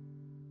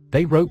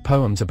 They wrote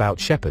poems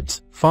about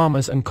shepherds,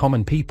 farmers and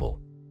common people.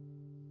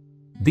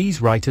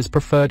 These writers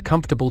preferred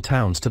comfortable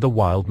towns to the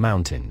wild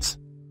mountains.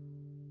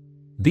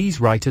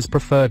 These writers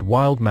preferred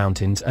wild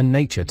mountains and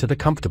nature to the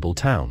comfortable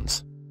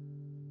towns.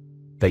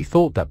 They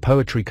thought that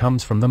poetry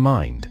comes from the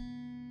mind.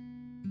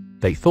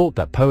 They thought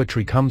that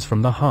poetry comes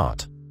from the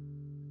heart.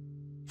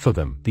 For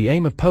them, the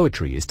aim of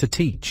poetry is to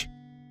teach.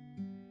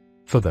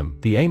 For them,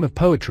 the aim of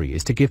poetry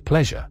is to give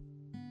pleasure.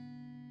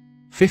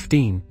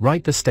 15.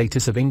 Write the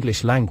status of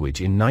English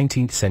language in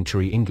 19th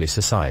century English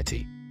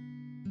society.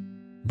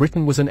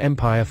 Britain was an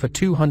empire for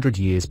 200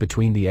 years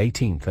between the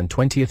 18th and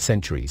 20th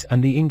centuries,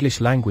 and the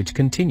English language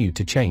continued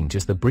to change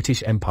as the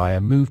British Empire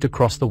moved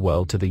across the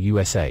world to the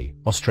USA,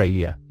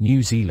 Australia,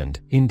 New Zealand,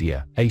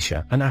 India,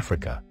 Asia and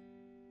Africa.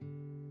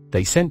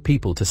 They sent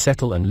people to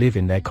settle and live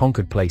in their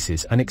conquered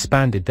places and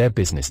expanded their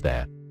business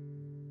there.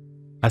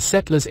 As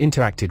settlers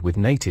interacted with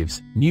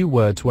natives, new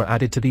words were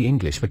added to the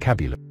English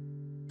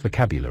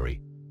vocabulary.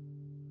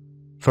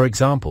 For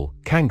example,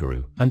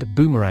 kangaroo and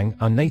boomerang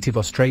are native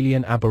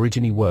Australian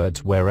Aborigine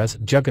words, whereas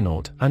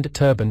juggernaut and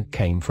turban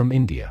came from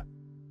India.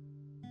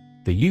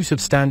 The use of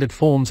standard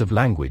forms of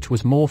language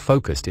was more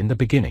focused in the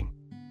beginning.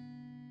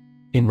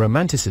 In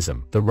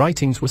Romanticism, the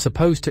writings were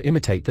supposed to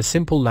imitate the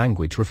simple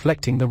language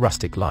reflecting the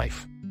rustic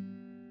life.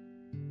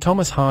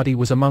 Thomas Hardy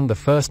was among the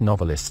first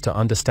novelists to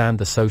understand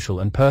the social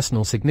and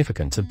personal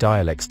significance of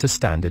dialects to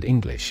standard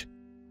English.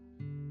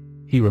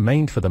 He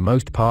remained for the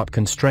most part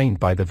constrained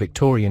by the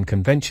Victorian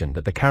convention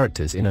that the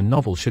characters in a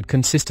novel should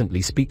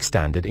consistently speak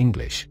standard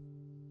English.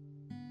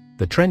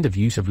 The trend of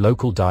use of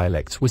local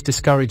dialects was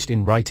discouraged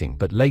in writing,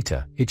 but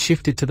later, it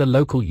shifted to the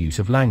local use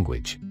of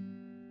language.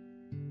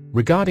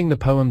 Regarding the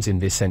poems in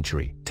this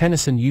century,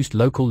 Tennyson used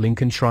local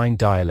Lincolnshire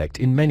dialect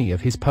in many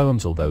of his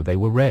poems, although they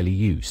were rarely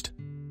used.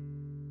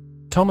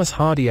 Thomas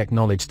Hardy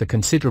acknowledged the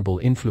considerable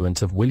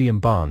influence of William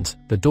Barnes,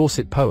 the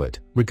Dorset poet,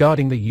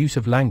 regarding the use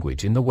of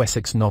language in the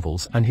Wessex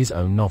novels and his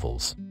own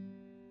novels.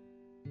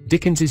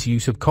 Dickens's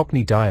use of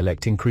Cockney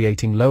dialect in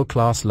creating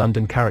lower-class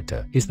London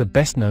character is the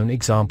best-known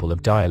example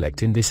of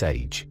dialect in this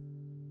age.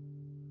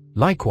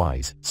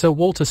 Likewise, Sir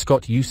Walter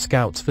Scott used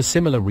Scouts for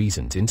similar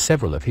reasons in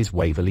several of his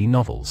Waverley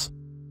novels.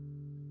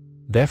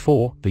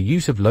 Therefore, the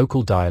use of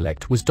local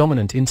dialect was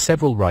dominant in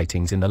several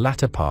writings in the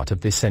latter part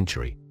of this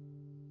century.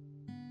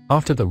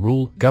 After the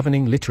rule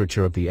governing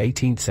literature of the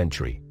 18th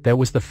century, there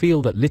was the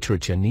feel that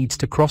literature needs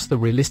to cross the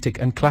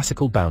realistic and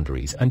classical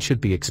boundaries and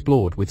should be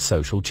explored with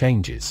social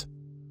changes.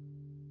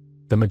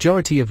 The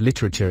majority of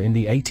literature in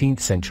the 18th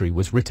century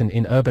was written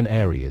in urban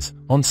areas,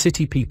 on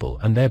city people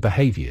and their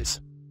behaviors.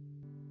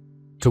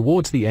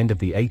 Towards the end of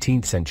the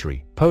 18th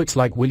century, poets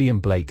like William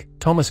Blake,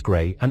 Thomas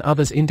Gray and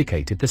others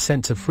indicated the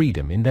sense of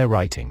freedom in their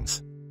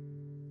writings.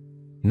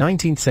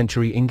 19th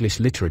century English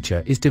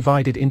literature is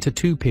divided into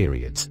two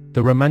periods,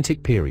 the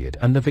Romantic period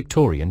and the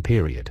Victorian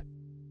period.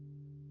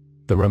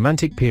 The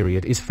Romantic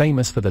period is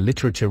famous for the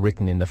literature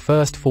written in the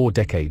first 4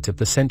 decades of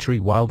the century,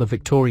 while the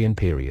Victorian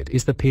period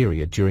is the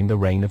period during the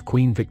reign of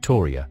Queen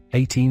Victoria,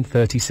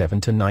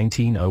 1837 to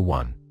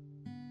 1901.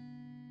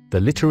 The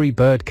literary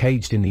bird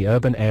caged in the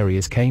urban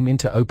areas came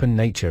into open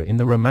nature in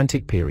the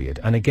Romantic period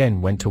and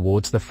again went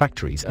towards the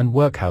factories and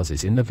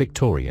workhouses in the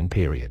Victorian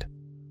period.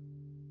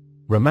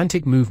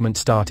 Romantic movement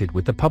started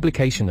with the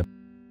publication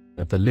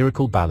of the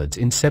lyrical ballads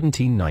in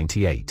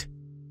 1798.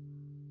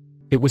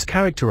 It was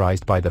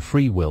characterized by the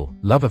free will,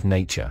 love of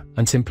nature,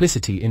 and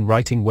simplicity in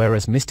writing,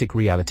 whereas mystic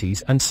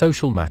realities and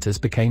social matters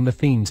became the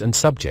themes and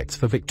subjects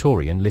for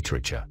Victorian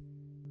literature.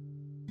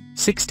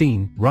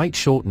 16. Write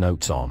short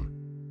notes on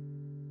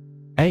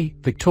A.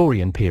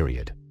 Victorian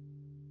period.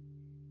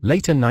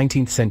 Later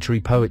 19th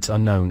century poets are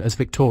known as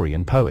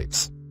Victorian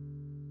poets.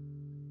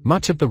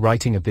 Much of the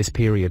writing of this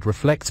period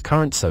reflects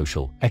current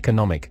social,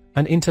 economic,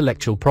 and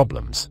intellectual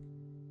problems.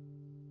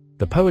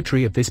 The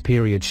poetry of this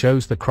period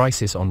shows the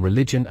crisis on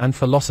religion and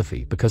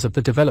philosophy because of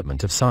the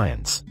development of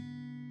science.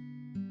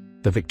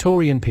 The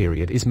Victorian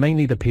period is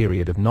mainly the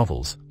period of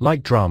novels,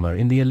 like drama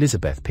in the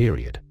Elizabeth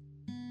period.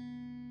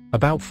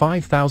 About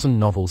 5,000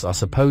 novels are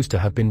supposed to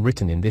have been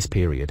written in this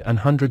period, and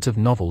hundreds of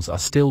novels are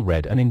still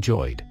read and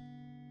enjoyed.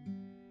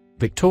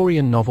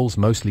 Victorian novels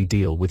mostly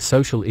deal with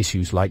social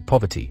issues like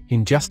poverty,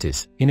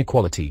 injustice,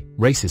 inequality,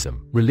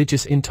 racism,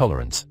 religious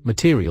intolerance,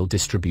 material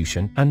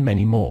distribution, and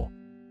many more.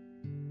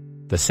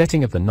 The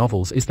setting of the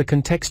novels is the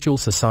contextual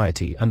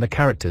society, and the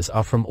characters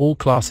are from all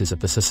classes of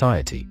the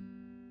society.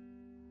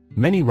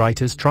 Many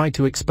writers tried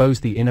to expose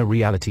the inner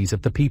realities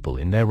of the people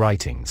in their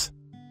writings.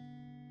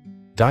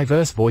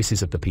 Diverse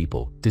voices of the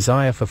people,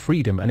 desire for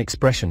freedom and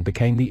expression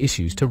became the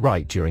issues to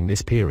write during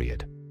this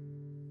period.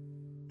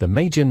 The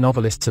major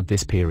novelists of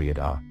this period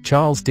are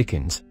Charles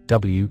Dickens,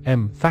 W.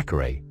 M.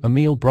 Thackeray,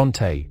 Emile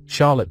Brontë,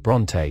 Charlotte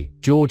Brontë,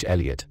 George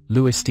Eliot,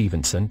 Louis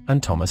Stevenson,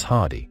 and Thomas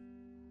Hardy.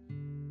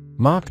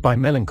 Marked by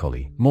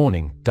melancholy,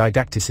 mourning,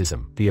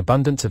 didacticism, the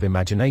abundance of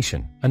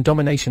imagination, and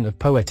domination of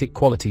poetic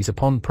qualities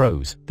upon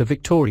prose, the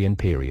Victorian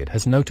period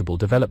has notable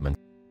development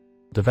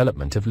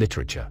of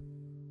literature.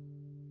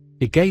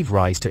 It gave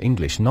rise to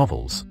English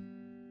novels.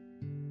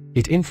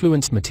 It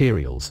influenced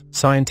materials,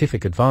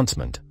 scientific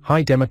advancement,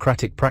 high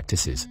democratic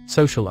practices,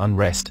 social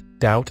unrest,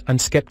 doubt and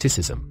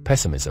skepticism,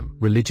 pessimism,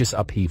 religious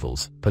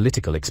upheavals,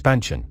 political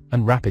expansion,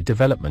 and rapid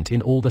development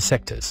in all the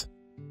sectors.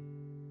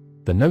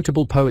 The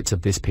notable poets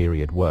of this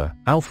period were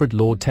Alfred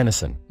Lord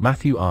Tennyson,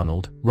 Matthew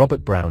Arnold,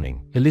 Robert Browning,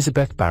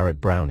 Elizabeth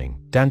Barrett Browning,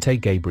 Dante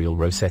Gabriel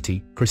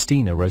Rossetti,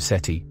 Christina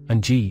Rossetti,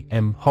 and G.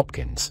 M.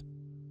 Hopkins.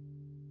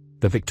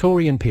 The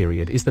Victorian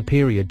period is the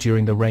period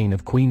during the reign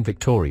of Queen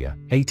Victoria,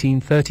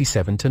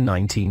 1837 to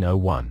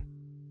 1901.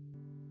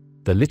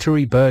 The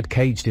literary bird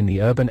caged in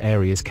the urban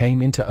areas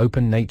came into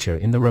open nature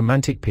in the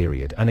Romantic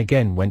period and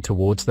again went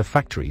towards the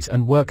factories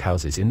and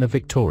workhouses in the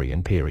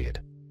Victorian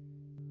period.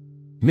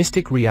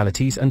 Mystic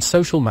realities and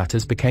social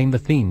matters became the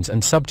themes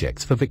and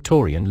subjects for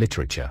Victorian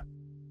literature.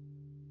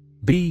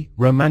 B.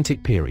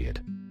 Romantic period.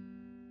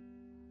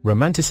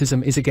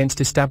 Romanticism is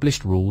against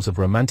established rules of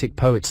Romantic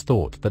poets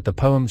thought that the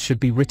poems should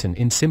be written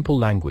in simple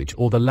language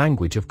or the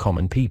language of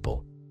common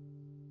people.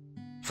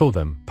 For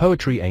them,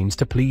 poetry aims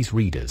to please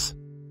readers.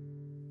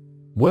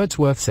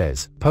 Wordsworth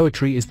says,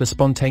 "Poetry is the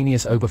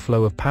spontaneous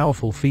overflow of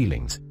powerful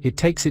feelings, it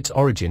takes its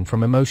origin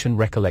from emotion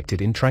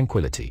recollected in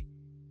tranquility."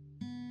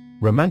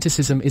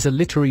 Romanticism is a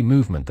literary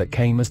movement that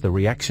came as the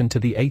reaction to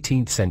the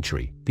 18th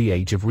century, the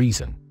Age of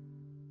Reason.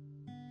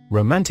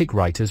 Romantic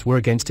writers were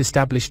against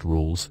established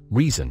rules,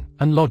 reason,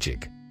 and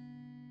logic.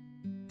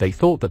 They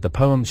thought that the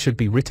poems should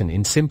be written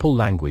in simple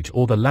language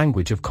or the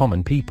language of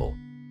common people.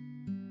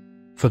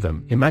 For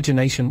them,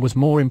 imagination was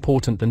more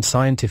important than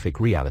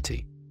scientific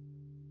reality.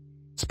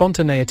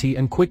 Spontaneity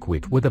and quick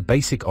wit were the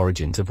basic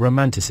origins of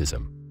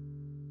Romanticism.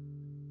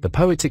 The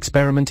poets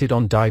experimented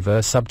on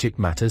diverse subject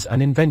matters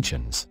and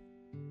inventions.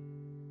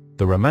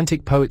 The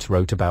Romantic poets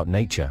wrote about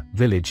nature,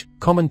 village,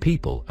 common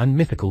people, and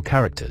mythical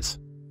characters.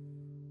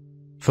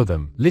 For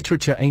them,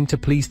 literature aimed to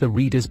please the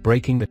readers,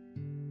 breaking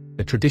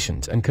the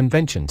traditions and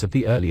conventions of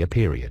the earlier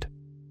period.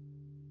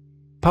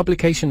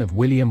 Publication of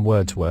William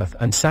Wordsworth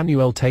and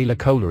Samuel Taylor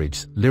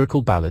Coleridge's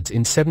lyrical ballads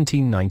in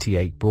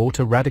 1798 brought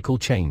a radical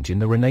change in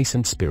the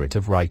Renaissance spirit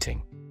of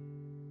writing.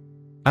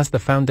 As the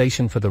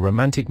foundation for the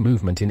Romantic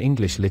movement in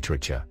English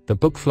literature, the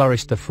book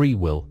flourished the free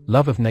will,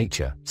 love of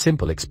nature,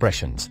 simple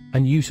expressions,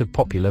 and use of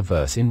popular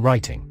verse in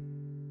writing.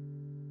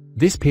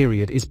 This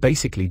period is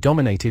basically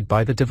dominated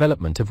by the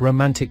development of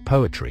Romantic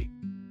poetry.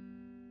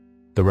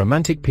 The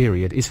Romantic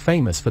period is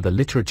famous for the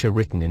literature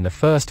written in the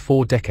first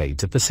 4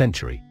 decades of the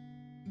century.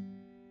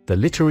 The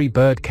literary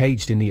bird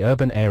caged in the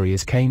urban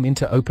areas came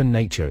into open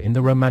nature in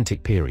the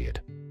Romantic period.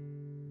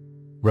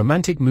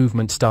 Romantic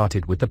movement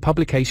started with the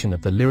publication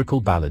of the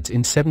lyrical ballads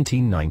in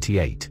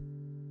 1798.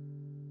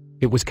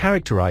 It was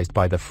characterized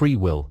by the free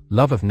will,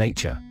 love of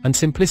nature, and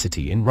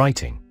simplicity in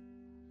writing.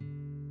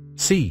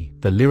 C.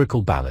 The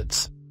lyrical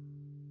ballads.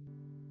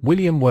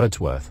 William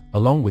Wordsworth,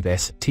 along with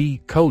S.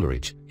 T.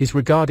 Coleridge, is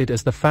regarded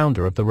as the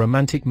founder of the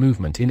Romantic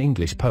movement in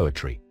English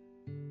poetry.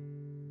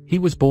 He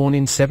was born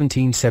in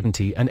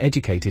 1770 and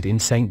educated in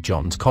St.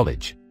 John's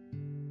College.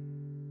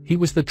 He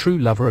was the true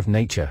lover of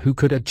nature who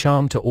could add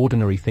charm to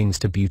ordinary things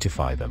to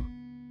beautify them.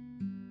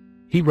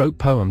 He wrote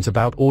poems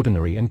about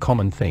ordinary and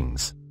common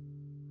things.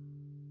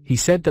 He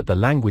said that the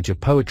language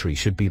of poetry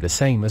should be the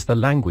same as the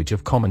language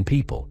of common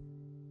people.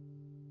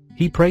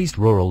 He praised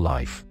rural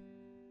life.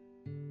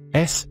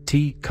 S.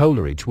 T.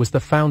 Coleridge was the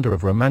founder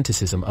of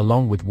Romanticism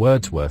along with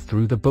Wordsworth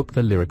through the book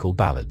The Lyrical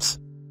Ballads.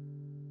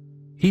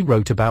 He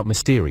wrote about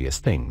mysterious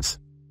things.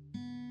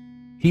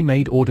 He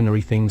made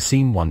ordinary things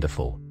seem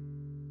wonderful.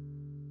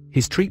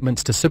 His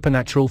treatments to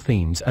supernatural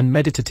themes and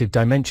meditative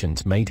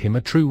dimensions made him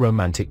a true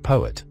Romantic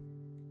poet.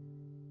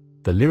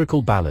 The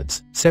Lyrical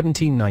Ballads,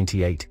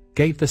 1798,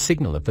 gave the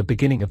signal of the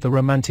beginning of the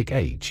Romantic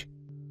age.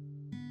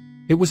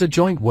 It was a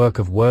joint work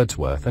of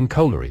Wordsworth and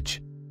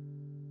Coleridge.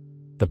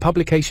 The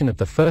publication of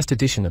the first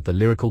edition of the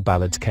Lyrical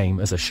Ballads came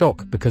as a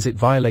shock because it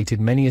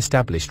violated many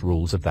established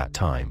rules of that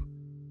time.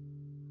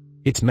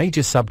 Its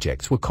major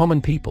subjects were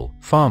common people,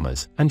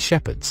 farmers, and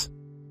shepherds.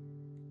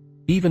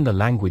 Even the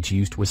language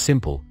used was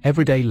simple,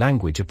 everyday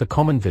language of the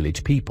common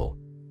village people.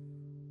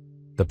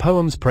 The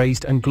poems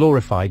praised and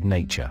glorified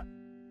nature.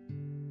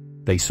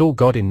 They saw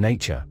God in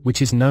nature,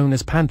 which is known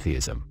as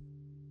pantheism.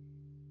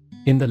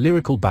 In the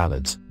Lyrical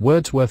Ballads,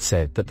 Wordsworth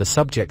said that the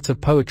subjects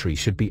of poetry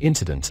should be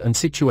incidents and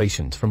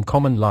situations from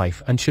common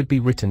life and should be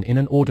written in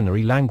an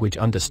ordinary language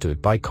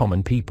understood by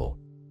common people.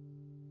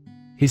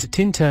 His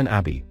Tintern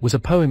Abbey was a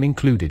poem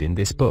included in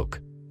this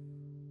book.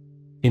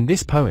 In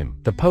this poem,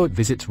 the poet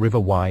visits River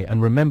Wye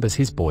and remembers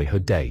his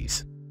boyhood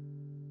days.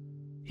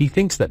 He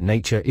thinks that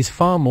nature is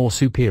far more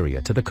superior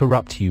to the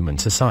corrupt human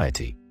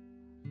society.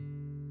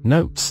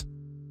 Notes: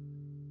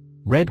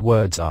 red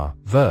words are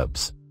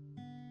verbs.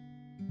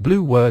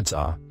 Blue words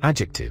are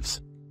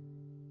adjectives.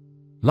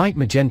 Light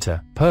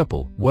magenta,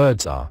 purple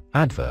words are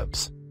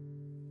adverbs.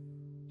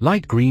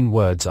 Light green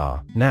words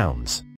are nouns.